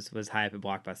mom was high up at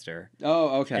Blockbuster,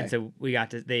 Oh, okay. and so we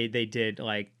got to they did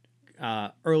like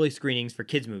early screenings for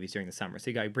kids movies during the summer. So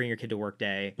you got to bring your kid to work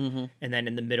day, Mm-hmm. and then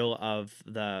in the middle of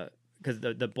because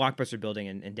the Blockbuster building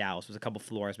in Dallas was a couple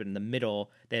floors, but in the middle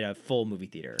they had a full movie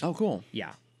theater. Oh, cool.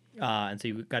 Yeah. And so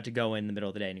you got to go in the middle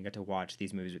of the day and you got to watch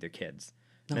these movies with your kids.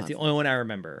 Oh, That's the only one I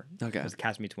remember. Okay. Was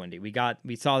Catch Me Meets Wendy.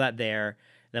 We saw that there.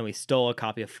 Then we stole a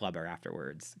copy of Flubber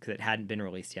afterwards because it hadn't been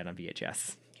released yet on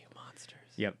VHS. You monsters.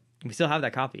 Yep. We still have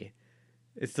that copy.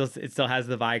 It still has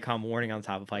the Viacom warning on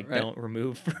top of like, Right. don't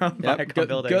remove from Yep. Viacom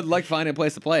building. Good luck finding a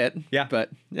place to play it. Yeah. But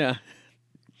yeah.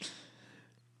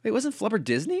 Wait, wasn't Flubber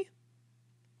Disney?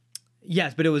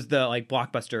 Yes, but it was the like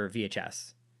Blockbuster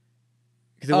VHS.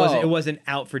 Because it wasn't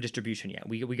out for distribution yet.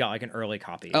 We got like an early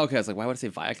copy. Okay, I was like, why would it say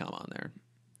Viacom on there?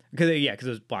 Because it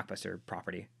was Blockbuster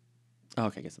property. Oh,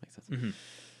 okay, I guess that makes sense.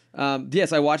 Mm-hmm.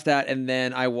 Yes, I watched that, and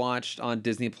then I watched on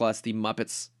Disney Plus the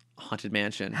Muppets Haunted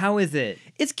Mansion. How is it?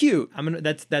 It's cute.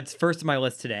 That's first on my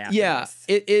list today. After Yeah, this.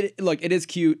 it is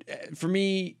cute. For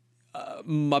me,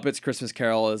 Muppets Christmas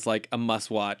Carol is like a must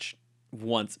watch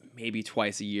once, maybe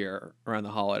twice a year around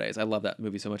the holidays. I love that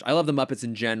movie so much. I love the Muppets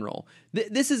in general.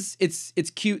 It's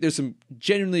cute. There's some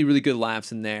genuinely really good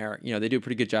laughs in there. You know, they do a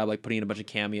pretty good job like putting in a bunch of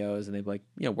cameos, and they like,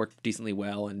 you know, work decently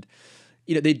well. And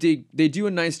you know, they do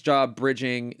a nice job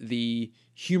bridging the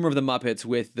humor of the Muppets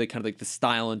with the kind of like the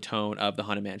style and tone of the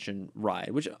Haunted Mansion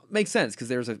ride, which makes sense because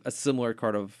there's a similar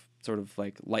sort of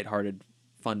like lighthearted,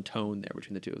 fun tone there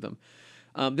between the two of them.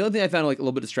 The only thing I found like a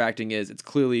little bit distracting is it's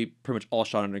clearly pretty much all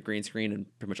shot on a green screen, and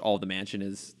pretty much all of the mansion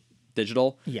is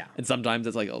digital. Yeah. And sometimes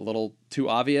it's like a little too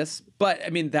obvious. But I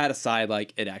mean, that aside,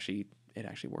 like it actually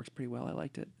works pretty well. I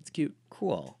liked it. It's cute.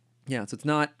 Cool. Yeah. So it's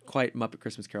not quite Muppet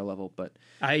Christmas Carol level, but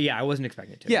I wasn't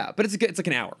expecting it to. yeah. But it's like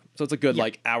an hour, so it's a good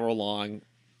like hour long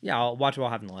Yeah, I'll watch it while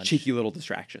having lunch. cheeky little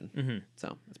distraction. Mm-hmm.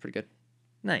 So it's pretty good.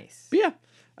 Nice. But yeah.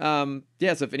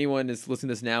 Yeah, so if anyone is listening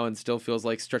to this now and still feels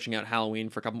like stretching out Halloween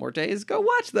for a couple more days, go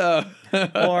watch those.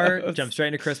 Or jump straight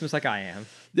into Christmas like I am.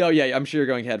 Oh, yeah, I'm sure you're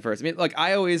going head first. I mean, like, we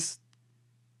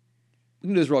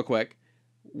can do this real quick.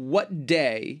 What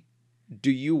day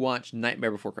do you watch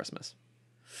Nightmare Before Christmas?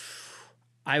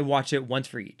 I watch it once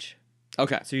for each.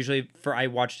 Okay. So usually I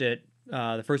watched it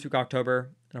the first week of October,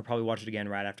 and I'll probably watch it again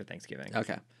right after Thanksgiving.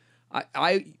 Okay.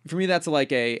 I for me, that's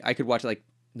like I could watch it like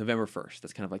November 1st.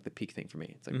 That's kind of like the peak thing for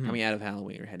me. It's like coming out of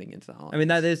Halloween or heading into the holidays. I mean,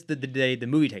 that is the day the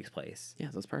movie takes place. Yeah,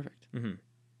 that's perfect. Mm-hmm.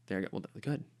 There you go. Well,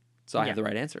 good. So I have the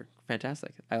right answer.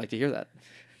 Fantastic. I like to hear that.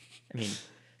 I mean,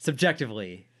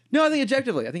 subjectively. No, I think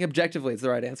objectively it's the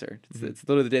right answer. It's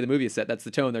literally the day the movie is set. That's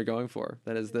the tone they're going for.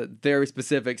 That is the very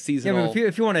specific Yeah, seasonal. but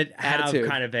if you want to have attitude.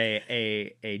 kind of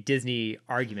a Disney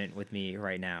argument with me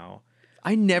right now,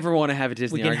 I never want to have a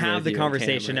Disney we can argument have with the you,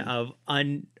 conversation Cameron.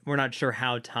 of we're not sure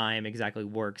how time exactly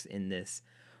works in this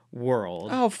world.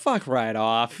 Oh, fuck right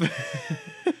off.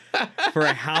 For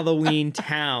a Halloween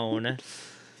town,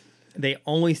 they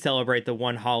only celebrate the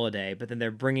one holiday, but then they're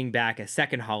bringing back a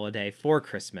second holiday for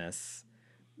Christmas,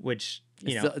 which,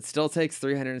 It still takes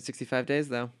 365 days,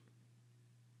 though.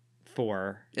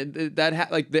 for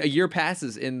A year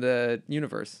passes in the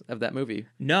universe of that movie.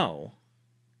 no,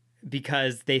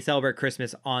 because they celebrate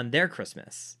Christmas on their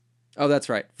Christmas. Oh, that's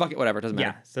right. Fuck it, whatever. It doesn't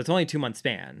matter. Yeah, so it's only a 2-month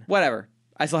span. Whatever.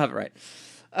 I still have it right.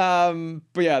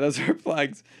 But yeah, those are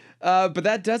plugs. But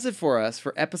that does it for us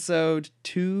for episode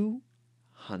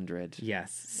 200.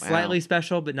 Yes, Wow. slightly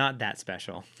special, but not that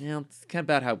special. Yeah, it's kind of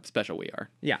about how special we are.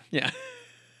 Yeah. Yeah.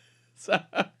 So,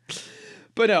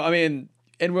 but no, I mean,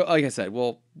 and like I said,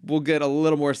 we'll get a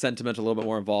little more sentimental, a little bit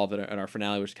more involved in our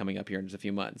finale, which is coming up here in just a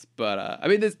few months. But I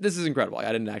mean, this is incredible.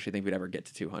 I didn't actually think we'd ever get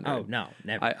to 200. Oh no,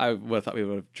 never. I would have thought we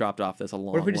would have dropped off this a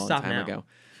long, What if we just long stop time now? ago.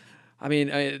 I mean,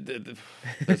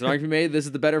 there's an argument to be made. This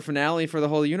is the better finale for the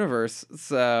whole universe.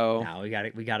 So No, we got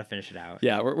to finish it out.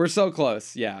 yeah, we're so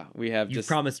close. Yeah, we have You just.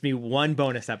 promised me one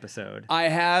bonus episode. I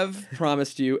have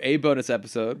promised you a bonus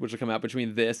episode, which will come out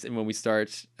between this and when we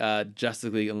start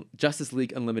Justice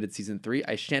League Unlimited Season 3.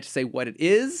 I shan't say what it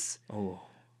is. Oh.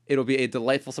 It'll be a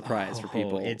delightful surprise for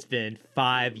people. It's been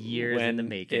 5 years when in the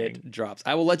making. it drops.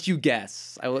 I will let you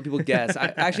guess. I will let people guess.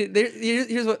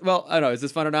 Here's what. Well, I don't know. Is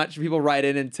this fun or not? Should people write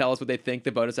in and tell us what they think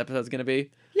the bonus episode is going to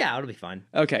be? Yeah, it'll be fun.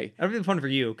 Okay. It'll be fun for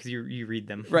you because you read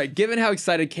them. Right. Given how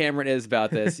excited Cameron is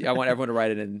about this, I want everyone to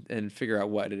write in and figure out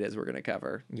what it is we're going to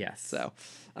cover. Yes. So,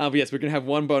 but yes, we're going to have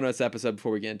one bonus episode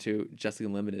before we get into Justice League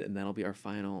Unlimited, and that'll be our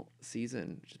final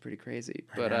season, which is pretty crazy.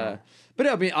 know. But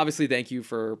I mean, obviously, thank you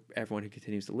for everyone who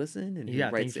continues to listen and who Yeah,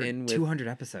 writes thanks for in with 200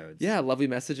 episodes. lovely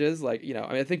messages. Like, I mean,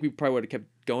 I think we probably would have kept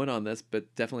going on this,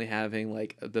 but definitely having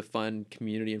like the fun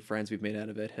community and friends we've made out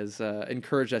of it has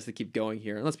encouraged us to keep going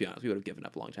here. And let's be honest, we would have given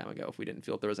up a long time ago if we didn't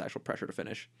feel there was actual pressure to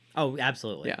finish. Oh,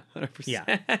 absolutely. Yeah, 100%.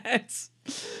 Yeah.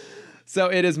 So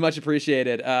it is much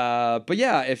appreciated. But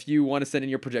yeah, if you want to send in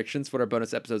your predictions for what our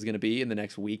bonus episode is going to be in the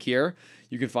next week here,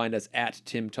 you can find us at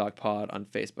Tim Talk Pod on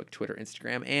Facebook, Twitter,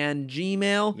 Instagram, and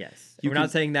Gmail. Yes. We're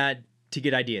not saying that to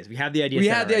get ideas. We have the idea. We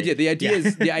have the idea.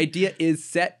 The idea is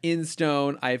set in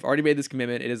stone. I've already made this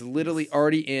commitment. It is literally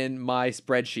already in my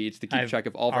spreadsheets to keep track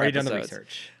of all of our episodes. Already done the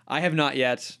research. I have not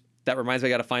yet. That reminds me,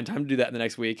 I got to find time to do that in the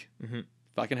next week. Mm-hmm.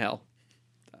 Fucking hell.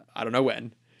 I don't know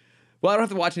when. Well, I don't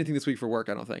have to watch anything this week for work,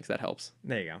 I don't think, so that helps.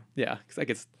 There you go. Yeah, because that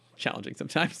gets challenging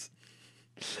sometimes.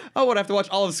 Oh, what, I have to watch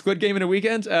all of Squid Game in a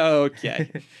weekend? Okay.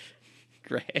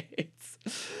 Great.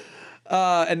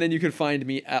 And then you can find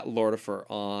me at Lordifer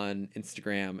on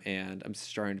Instagram, and I'm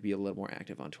starting to be a little more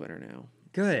active on Twitter now.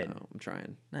 Good. So I'm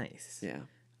trying. Nice. Yeah.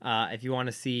 If you want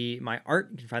to see my art,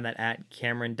 you can find that at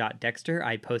Cameron.Dexter.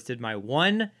 I posted my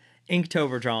one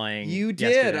Inktober drawing. You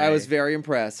did. Yesterday. I was very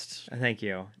impressed. Thank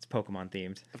you. It's Pokemon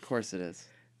themed. Of course it is.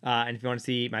 And if you want to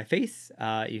see my face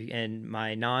and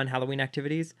my non-Halloween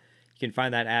activities, you can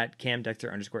find that at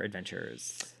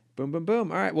CamDexter_adventures. Boom, boom,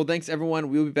 boom. All right. Well, thanks, everyone.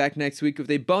 We'll be back next week with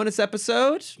a bonus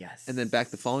episode. Yes. And then back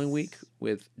the following week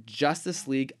with Justice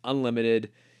League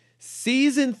Unlimited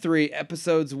Season 3,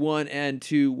 Episodes 1 and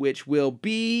 2, which will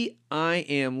be I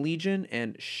Am Legion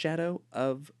and Shadow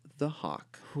of the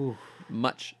Hawk. Whew.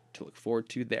 Much to look forward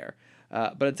to there.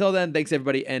 But until then, thanks,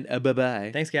 everybody, and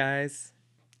bye-bye. Thanks, guys.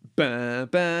 Ba,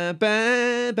 ba,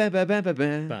 ba, ba, ba, ba, ba,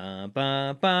 ba. Ba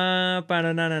ba ba ba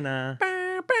na na na na.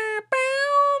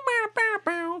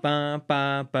 Ba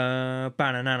ba ba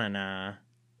ba na na na na.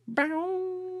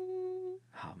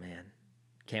 Oh man,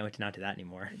 can't wait to not do that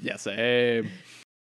anymore. Yeah, same.